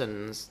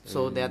sessions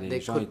so that they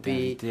could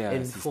be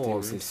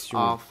informed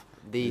of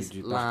these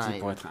du parti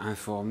pour lines. être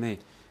informés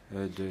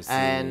de ces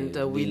And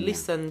we lignes.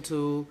 listen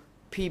to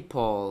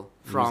people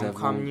from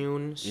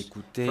communes,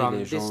 from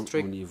les gens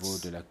districts, au niveau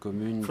de la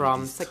commune, from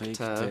du district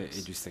sectors,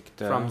 et du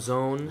secteur, from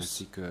zones,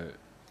 ainsi que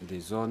des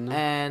zones.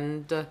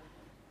 and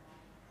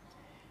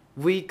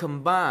we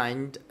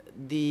combined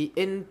the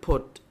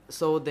input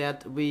so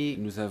that we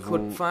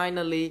could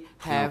finally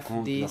have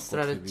the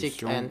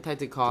strategic and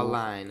tactical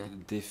line.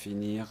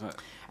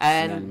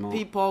 And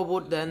people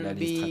would then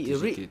be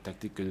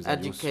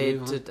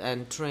re-educated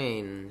and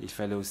trained. Il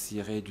fallait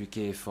aussi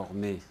rééduquer et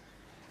former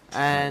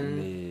and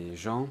les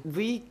gens.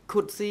 We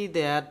could see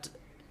that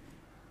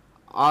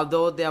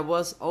although there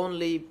was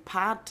only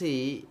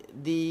party,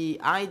 the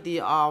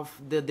idea of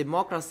the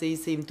democracy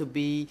seemed to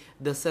be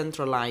the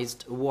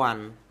centralized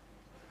one.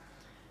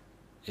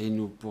 Et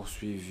nous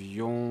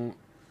poursuivions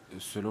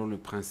selon le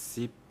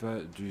principe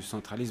du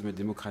centralisme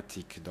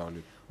démocratique dans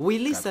le We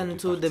listened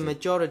to the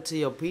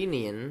majority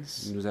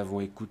opinions. Nous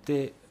avons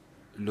écouté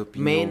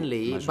l'opinion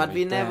mainly, majoritaire. But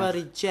we never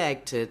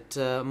rejected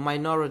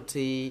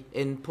minority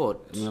input.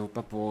 Nous n'avons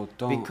pas pour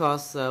autant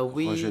because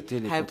we rejeté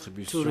les have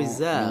contributions to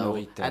reserve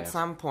minoritaires. At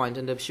some point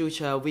in the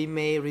future, we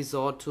may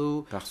resort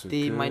to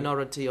the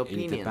minority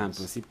opinions. Il n'était pas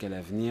impossible qu'à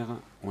l'avenir,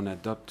 on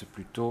adopte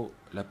plutôt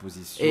la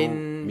position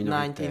in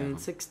minoritaire.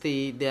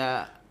 1960,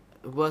 there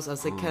was a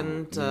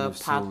second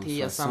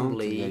party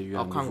assembly il y a eu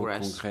un of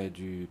Congress. Congrès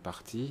du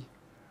parti.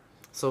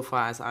 So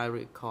far as I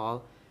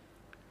recall,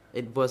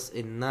 it was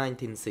in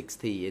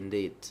 1960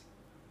 indeed.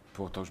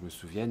 Pourtant, je me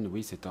souviens,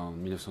 oui, c'est en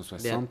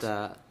 1960.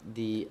 That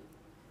the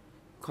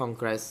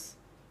Congress,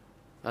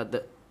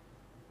 the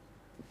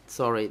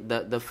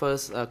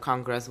first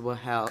Congress was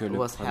held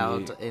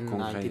in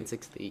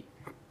 1960.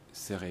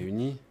 S'est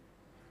réuni.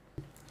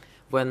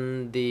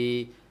 When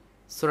the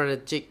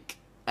strategic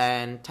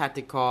and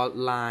tactical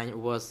line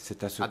was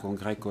c'est à ce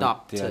congrès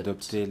qu'a été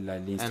adoptée la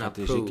ligne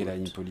stratégique et la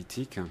ligne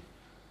politique.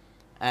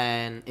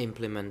 And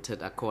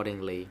implemented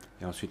accordingly.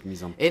 Et ensuite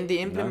mise en In the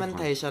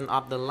implementation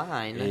of the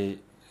line, et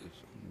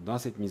dans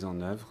cette mise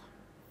en œuvre,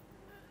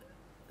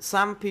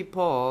 some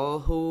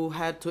people who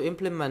had to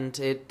implement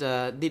it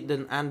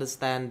didn't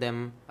understand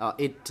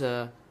it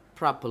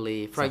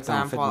properly. For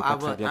example,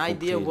 our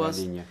idea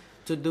was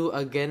to do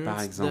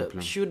against the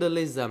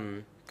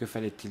feudalism. Que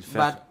fallait-il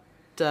faire?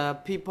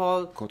 But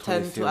people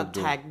tend to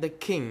attack the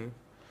king.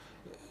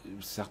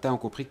 Certains ont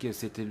compris que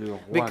c'était le roi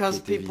because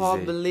qui était people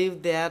visé.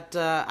 believe that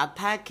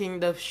attacking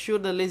the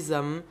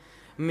feudalism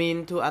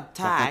mean to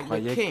attack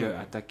the king.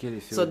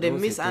 So they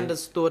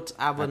misunderstood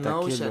our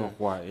notion.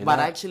 But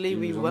actually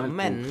we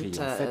meant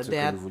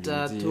that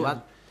to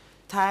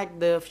attack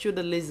the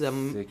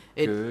feudalism,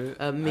 it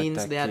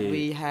means that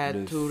we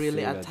had to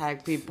really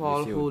attack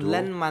people who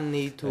lend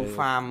money to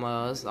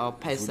farmers or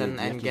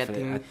peasants and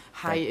getting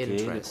high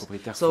interest.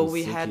 So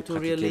we had to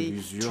really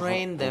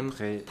train them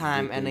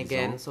time and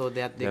again so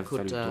that they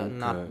could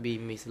not be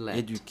misled.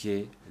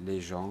 Éduquer les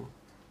gens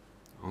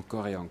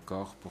encore et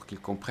encore pour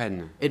qu'ils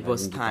comprennent. It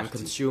was time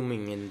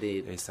consuming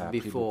indeed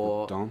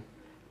before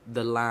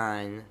the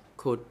line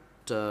could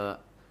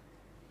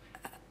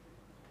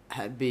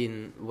had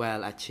been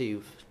well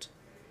achieved.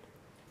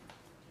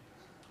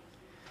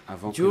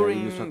 Avant que la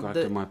ligne soit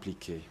correctement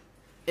appliquée.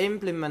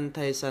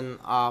 Implementation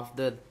of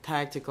the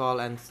tactical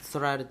and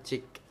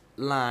strategic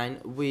line,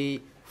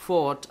 we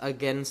fought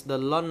against the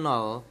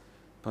Lonnel,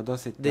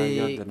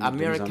 the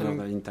American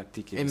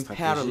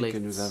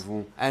imperialists,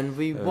 and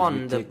we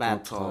won the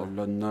battle. Contre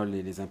Lonnel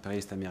et les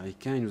impérialistes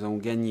américains, et nous avons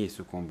gagné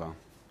ce combat.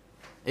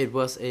 It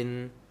was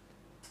in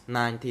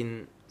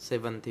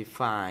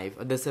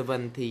 1975, the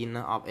 17th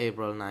of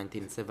April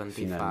 1975,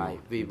 finalement,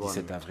 we le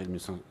 17 avril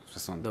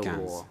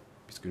 1975,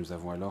 puisque nous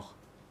avons alors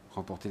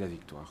remporté la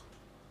victoire.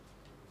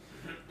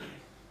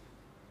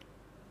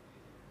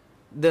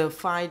 The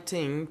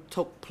fighting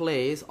took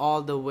place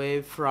all the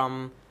way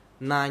from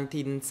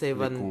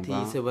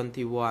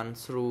 1970-71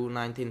 through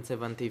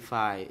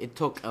 1975. It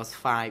took us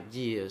 5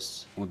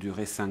 years. Ont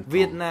duré 5 ans.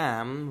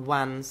 Vietnam,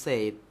 one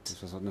said,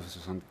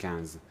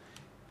 69-75.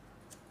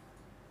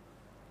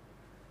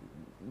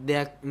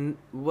 There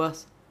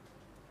was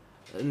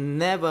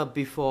never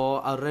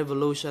before a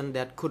revolution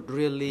that could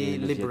really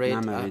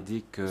liberate a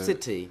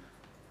city.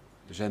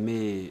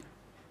 Jamais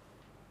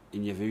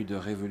il n'y avait eu de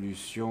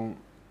révolution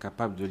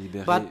capable de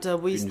libérer But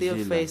we une still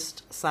ville.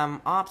 faced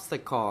some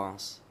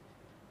obstacles.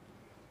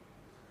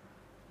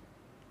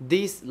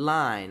 This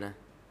line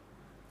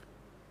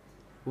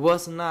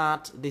was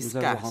not Nous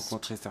avons discussed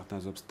rencontré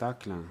certains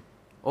obstacles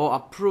or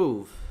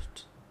approved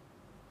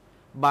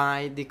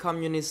by the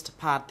Communist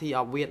Party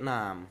of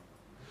Vietnam.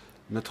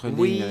 Notre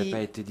ligne n'avait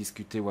pas été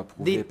discutée ou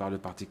approuvée par le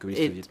Parti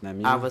communiste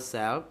vietnamien.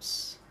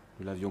 Ourselves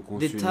nous l'avions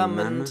conçu nous-mêmes.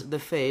 Determined the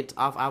fate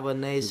of our Nous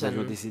nation.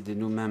 avions décidé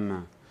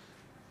nous-mêmes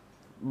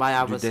by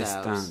du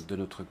destin ourselves. de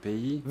notre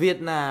pays,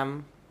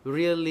 Vietnam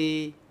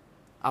really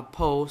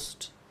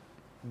opposed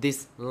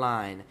this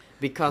line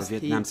because they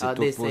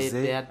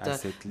said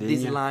that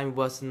this line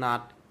was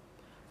not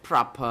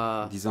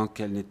proper, disant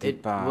qu'elle n'était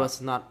pas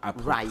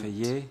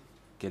appropriée, right,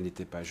 qu'elle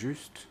n'était pas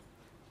juste.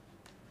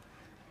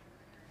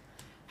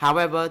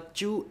 However,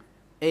 Chu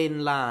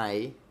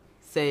Enlai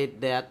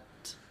said that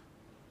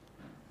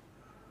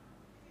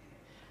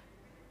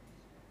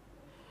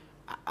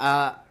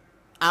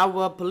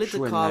our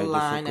political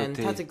line and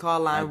tactical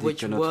line,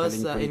 which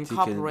was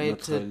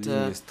incorporated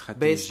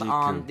based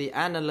on the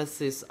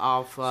analysis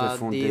of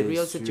the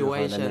real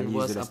situation,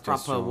 was a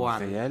proper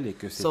one.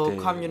 So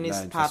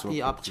Communist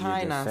Party of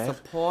China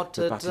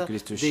supported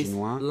this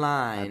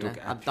line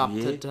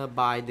adopted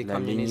by the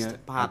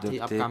Communist Party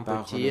of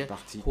Cambodia,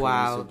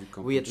 while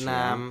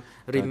Vietnam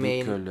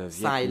remained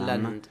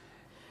silent.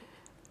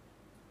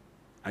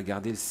 A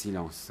gardé le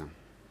silence.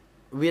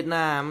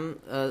 Vietnam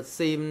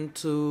seemed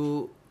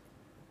to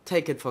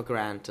take it for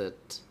granted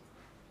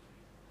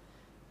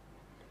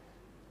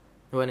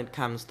when it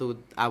comes to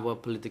our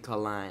political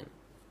line.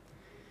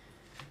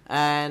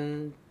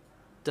 And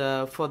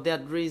for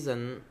that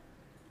reason,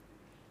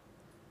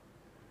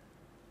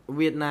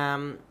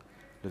 Vietnam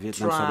semblait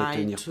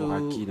tenir pour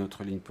acquis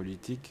notre ligne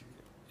politique,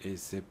 et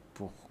c'est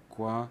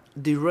pourquoi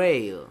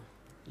derail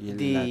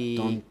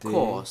the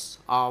course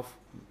of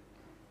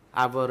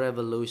our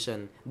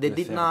revolution. They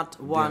did not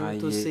want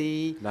to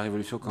see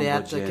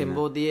that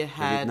Cambodia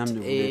had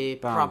a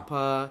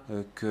proper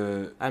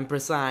and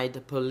precise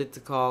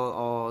political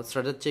or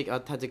strategic or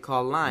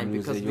tactical line,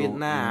 because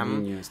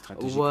Vietnam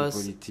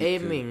was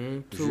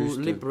aiming to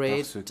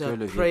liberate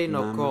Prey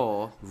No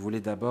Cor.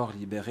 Voulait d'abord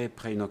libérer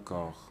Prey No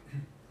Cor.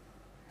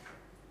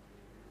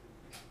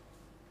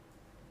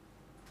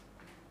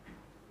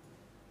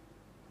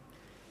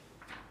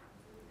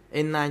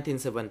 In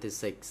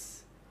 1976.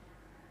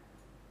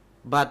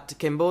 But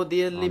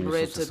Cambodia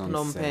liberated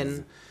Phnom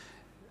Penh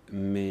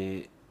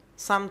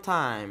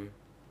sometime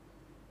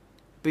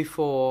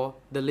before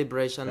the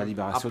liberation of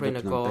Prey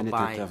No Cor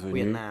by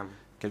Vietnam.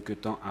 Quelque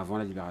temps avant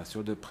la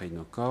libération de Prey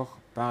No Cor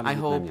par les Vietnamiens.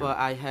 I hope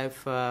I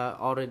have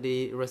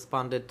already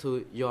responded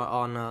to your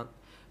honor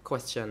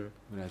question.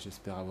 Voilà,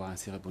 j'espère avoir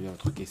ainsi répondu à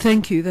votre question.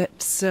 Thank you.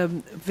 That's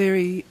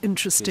very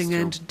interesting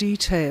and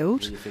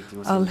detailed.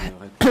 I'll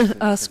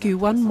ask you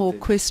one more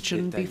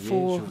question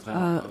before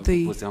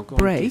the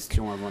break,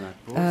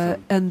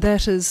 and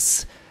that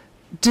is,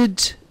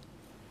 did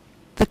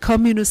the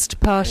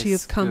Communist Party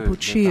of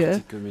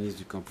Kampuchea,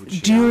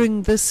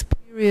 during this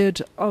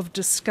period of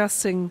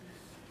discussing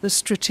the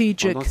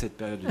strategic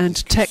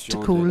and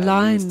tactical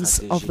lines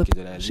of the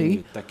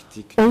party,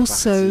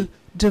 also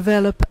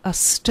develop a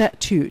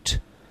statute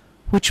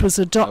which was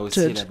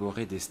adopted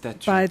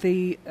by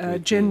the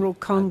General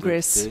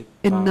Congress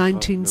in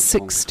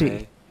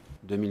 1960?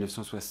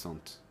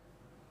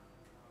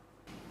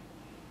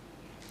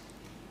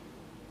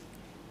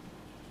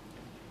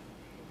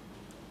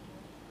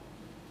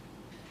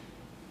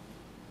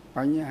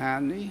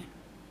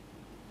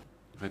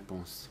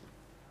 Réponse.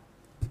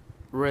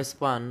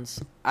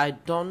 Response. I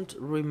don't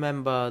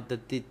remember the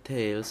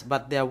details,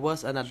 but there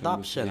was an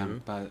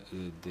adoption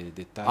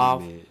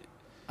of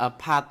a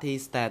party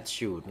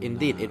statute.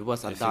 Indeed, it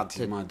was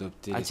adopted.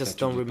 I just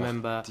don't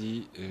remember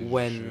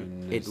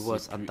when it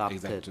was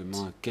adopted.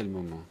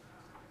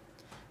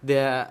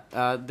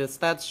 The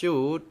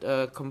statute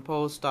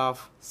composed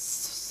of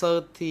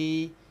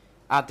 30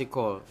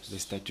 articles. Les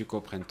statuts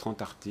comprennent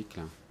 30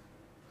 articles.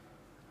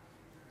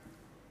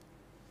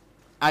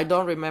 I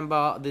don't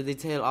remember the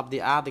detail of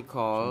the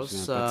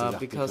articles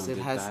because it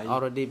has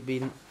already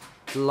been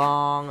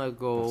long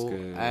ago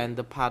and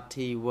the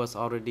party was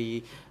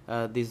already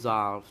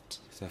dissolved.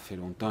 Ça fait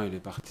longtemps et le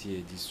parti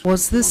est dissous.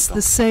 Was this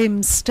the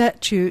same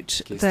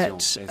statute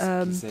that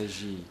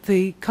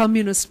the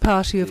Communist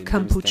Party of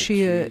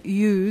Kampuchea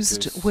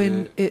used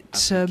when it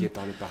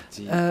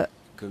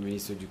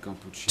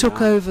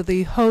took over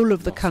the whole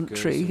of the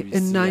country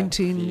in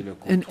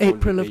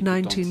April of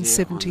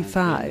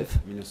 1975?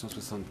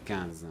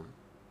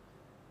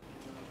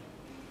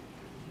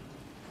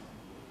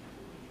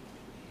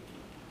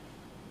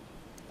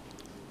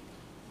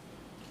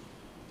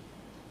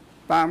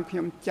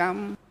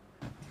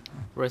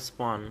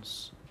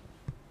 Response.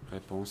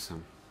 Réponse.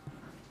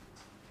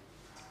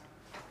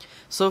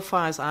 So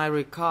far as I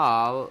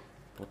recall,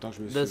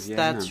 the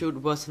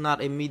statute was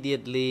not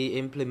immediately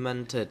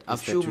implemented. A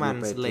few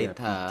months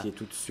later,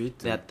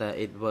 that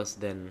it was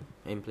then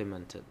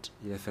implemented.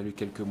 Il a fallu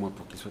quelques mois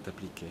pour qu'il soit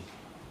appliqué.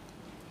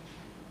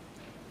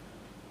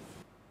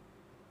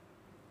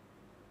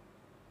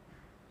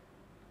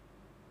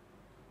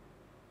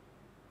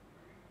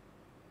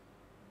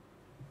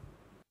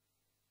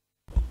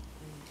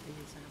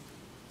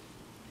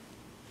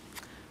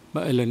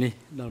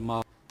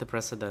 The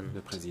President.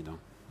 Le Président.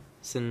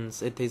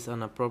 Since it is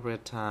an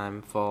appropriate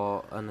time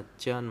for an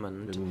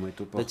adjournment,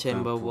 the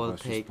Chamber will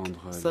take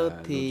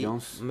 30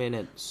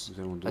 minutes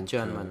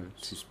adjournment.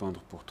 Suspendre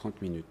pour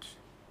 30 minutes.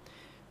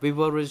 We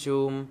will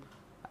resume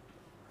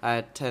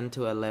at 10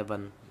 to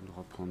 11. Nous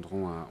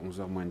reprendrons à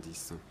 11h moins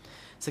 10.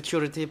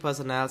 Security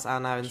personnel are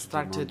now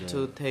instructed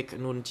to take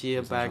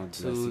Nunchia back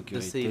to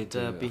the seat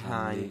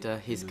behind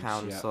his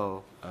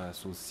counsel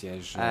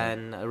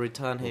and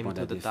return him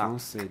to the dock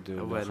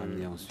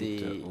when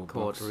the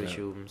court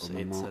resumes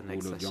its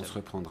next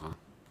session.